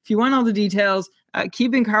too. If you want all the details,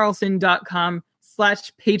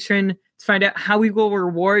 keepingkarlsson.com/patron to find out how we will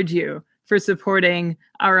reward you for supporting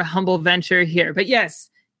our humble venture here. But yes,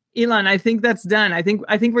 Elon, I think that's done. I think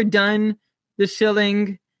we're done the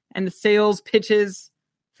shilling and the sales pitches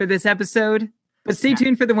for this episode. But stay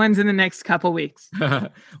tuned for the ones in the next couple weeks.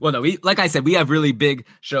 Well, no, like I said, we have really big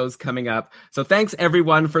shows coming up. So thanks,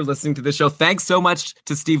 everyone, for listening to this show. Thanks so much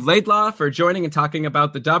to Steve Laidlaw for joining and talking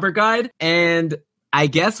about the Dauber Guide. And I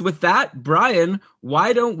guess with that, Brian,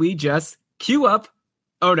 why don't we just queue up?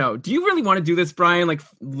 Oh, no. Do you really want to do this, Brian? Like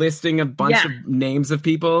listing a bunch of names of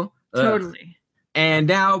people? Totally. And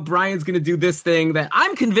now Brian's going to do this thing that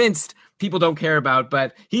I'm convinced people don't care about,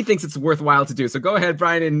 but he thinks it's worthwhile to do. So go ahead,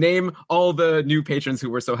 Brian, and name all the new patrons who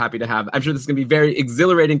we're so happy to have. I'm sure this is going to be very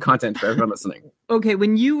exhilarating content for everyone listening. Okay,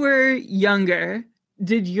 when you were younger,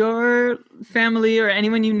 did your family or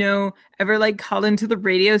anyone you know ever like call into the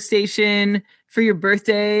radio station for your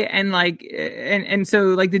birthday and like and so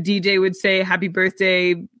like the DJ would say happy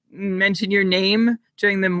birthday, mention your name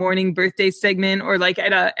during the morning birthday segment, or like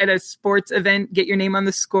at a sports event get your name on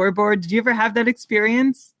the scoreboard? Did you ever have that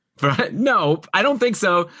experience? No, I don't think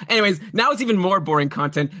so. Anyways, now it's even more boring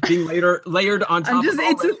content being layered on top.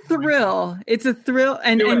 It's a thrill. It's a thrill,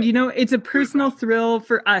 and you know, it's a personal thrill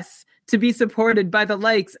for us to be supported by the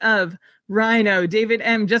likes of Rhino, David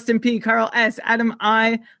M, Justin P, Carl S, Adam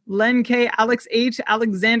I, Len K, Alex H,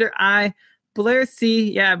 Alexander I, Blair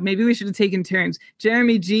C. Yeah, maybe we should have taken turns.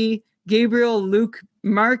 Jeremy G, Gabriel, Luke,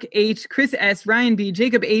 Mark H, Chris S, Ryan B,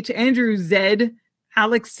 Jacob H, Andrew Z,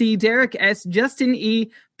 Alex C, Derek S, Justin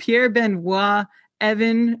E, Pierre Benoit,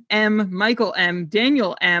 Evan M, Michael M,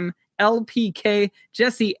 Daniel M, LPK,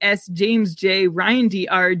 Jesse S, James J, Ryan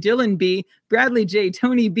DR, Dylan B, Bradley J,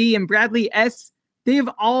 Tony B, and Bradley S. They've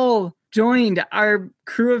all joined our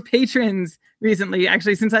crew of patrons recently,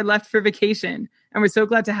 actually, since I left for vacation. And we're so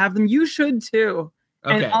glad to have them. You should too.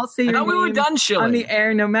 Okay. And I'll say your name we were done shilling on the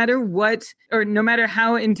air, no matter what, or no matter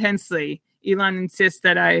how intensely Elon insists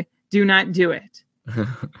that I do not do it.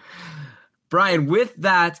 Brian, with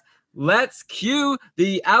that, let's cue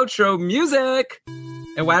the outro music.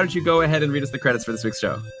 And why don't you go ahead and read us the credits for this week's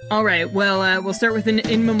show? All right. Well, we'll start with an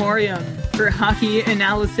in memoriam for hockey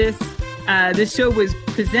analysis. This show was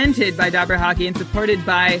presented by Dobber Hockey and supported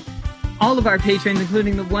by all of our patrons,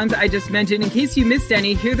 including the ones I just mentioned. In case you missed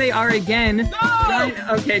any, here they are again. No!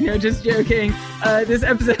 Okay, no, just joking. This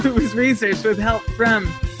episode was researched with help from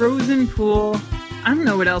Frozen Pool. I don't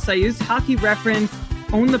know what else I used. Hockey Reference,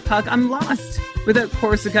 Own the Puck. I'm lost without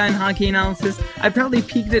Corsica and hockey analysis. I probably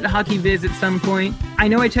peeked at Hockey Viz at some point. I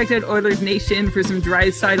know I checked out Oilers Nation for some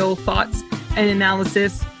Draisaitl thoughts and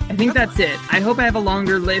analysis. I think that's it. I hope I have a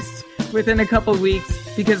longer list within a couple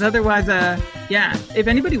weeks, because otherwise, if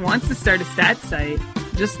anybody wants to start a stats site,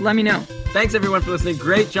 just let me know. Thanks everyone for listening.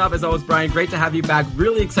 Great job as always, Brian. Great to have you back.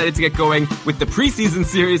 Really excited to get going with the preseason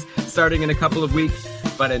series starting in a couple of weeks.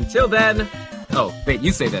 But until then, oh, wait,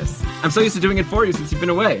 you say this. I'm so used to doing it for you since you've been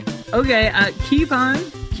away. Okay, keep on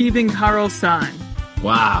keeping Carl San.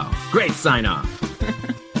 Wow, great sign off.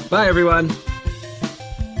 Bye everyone.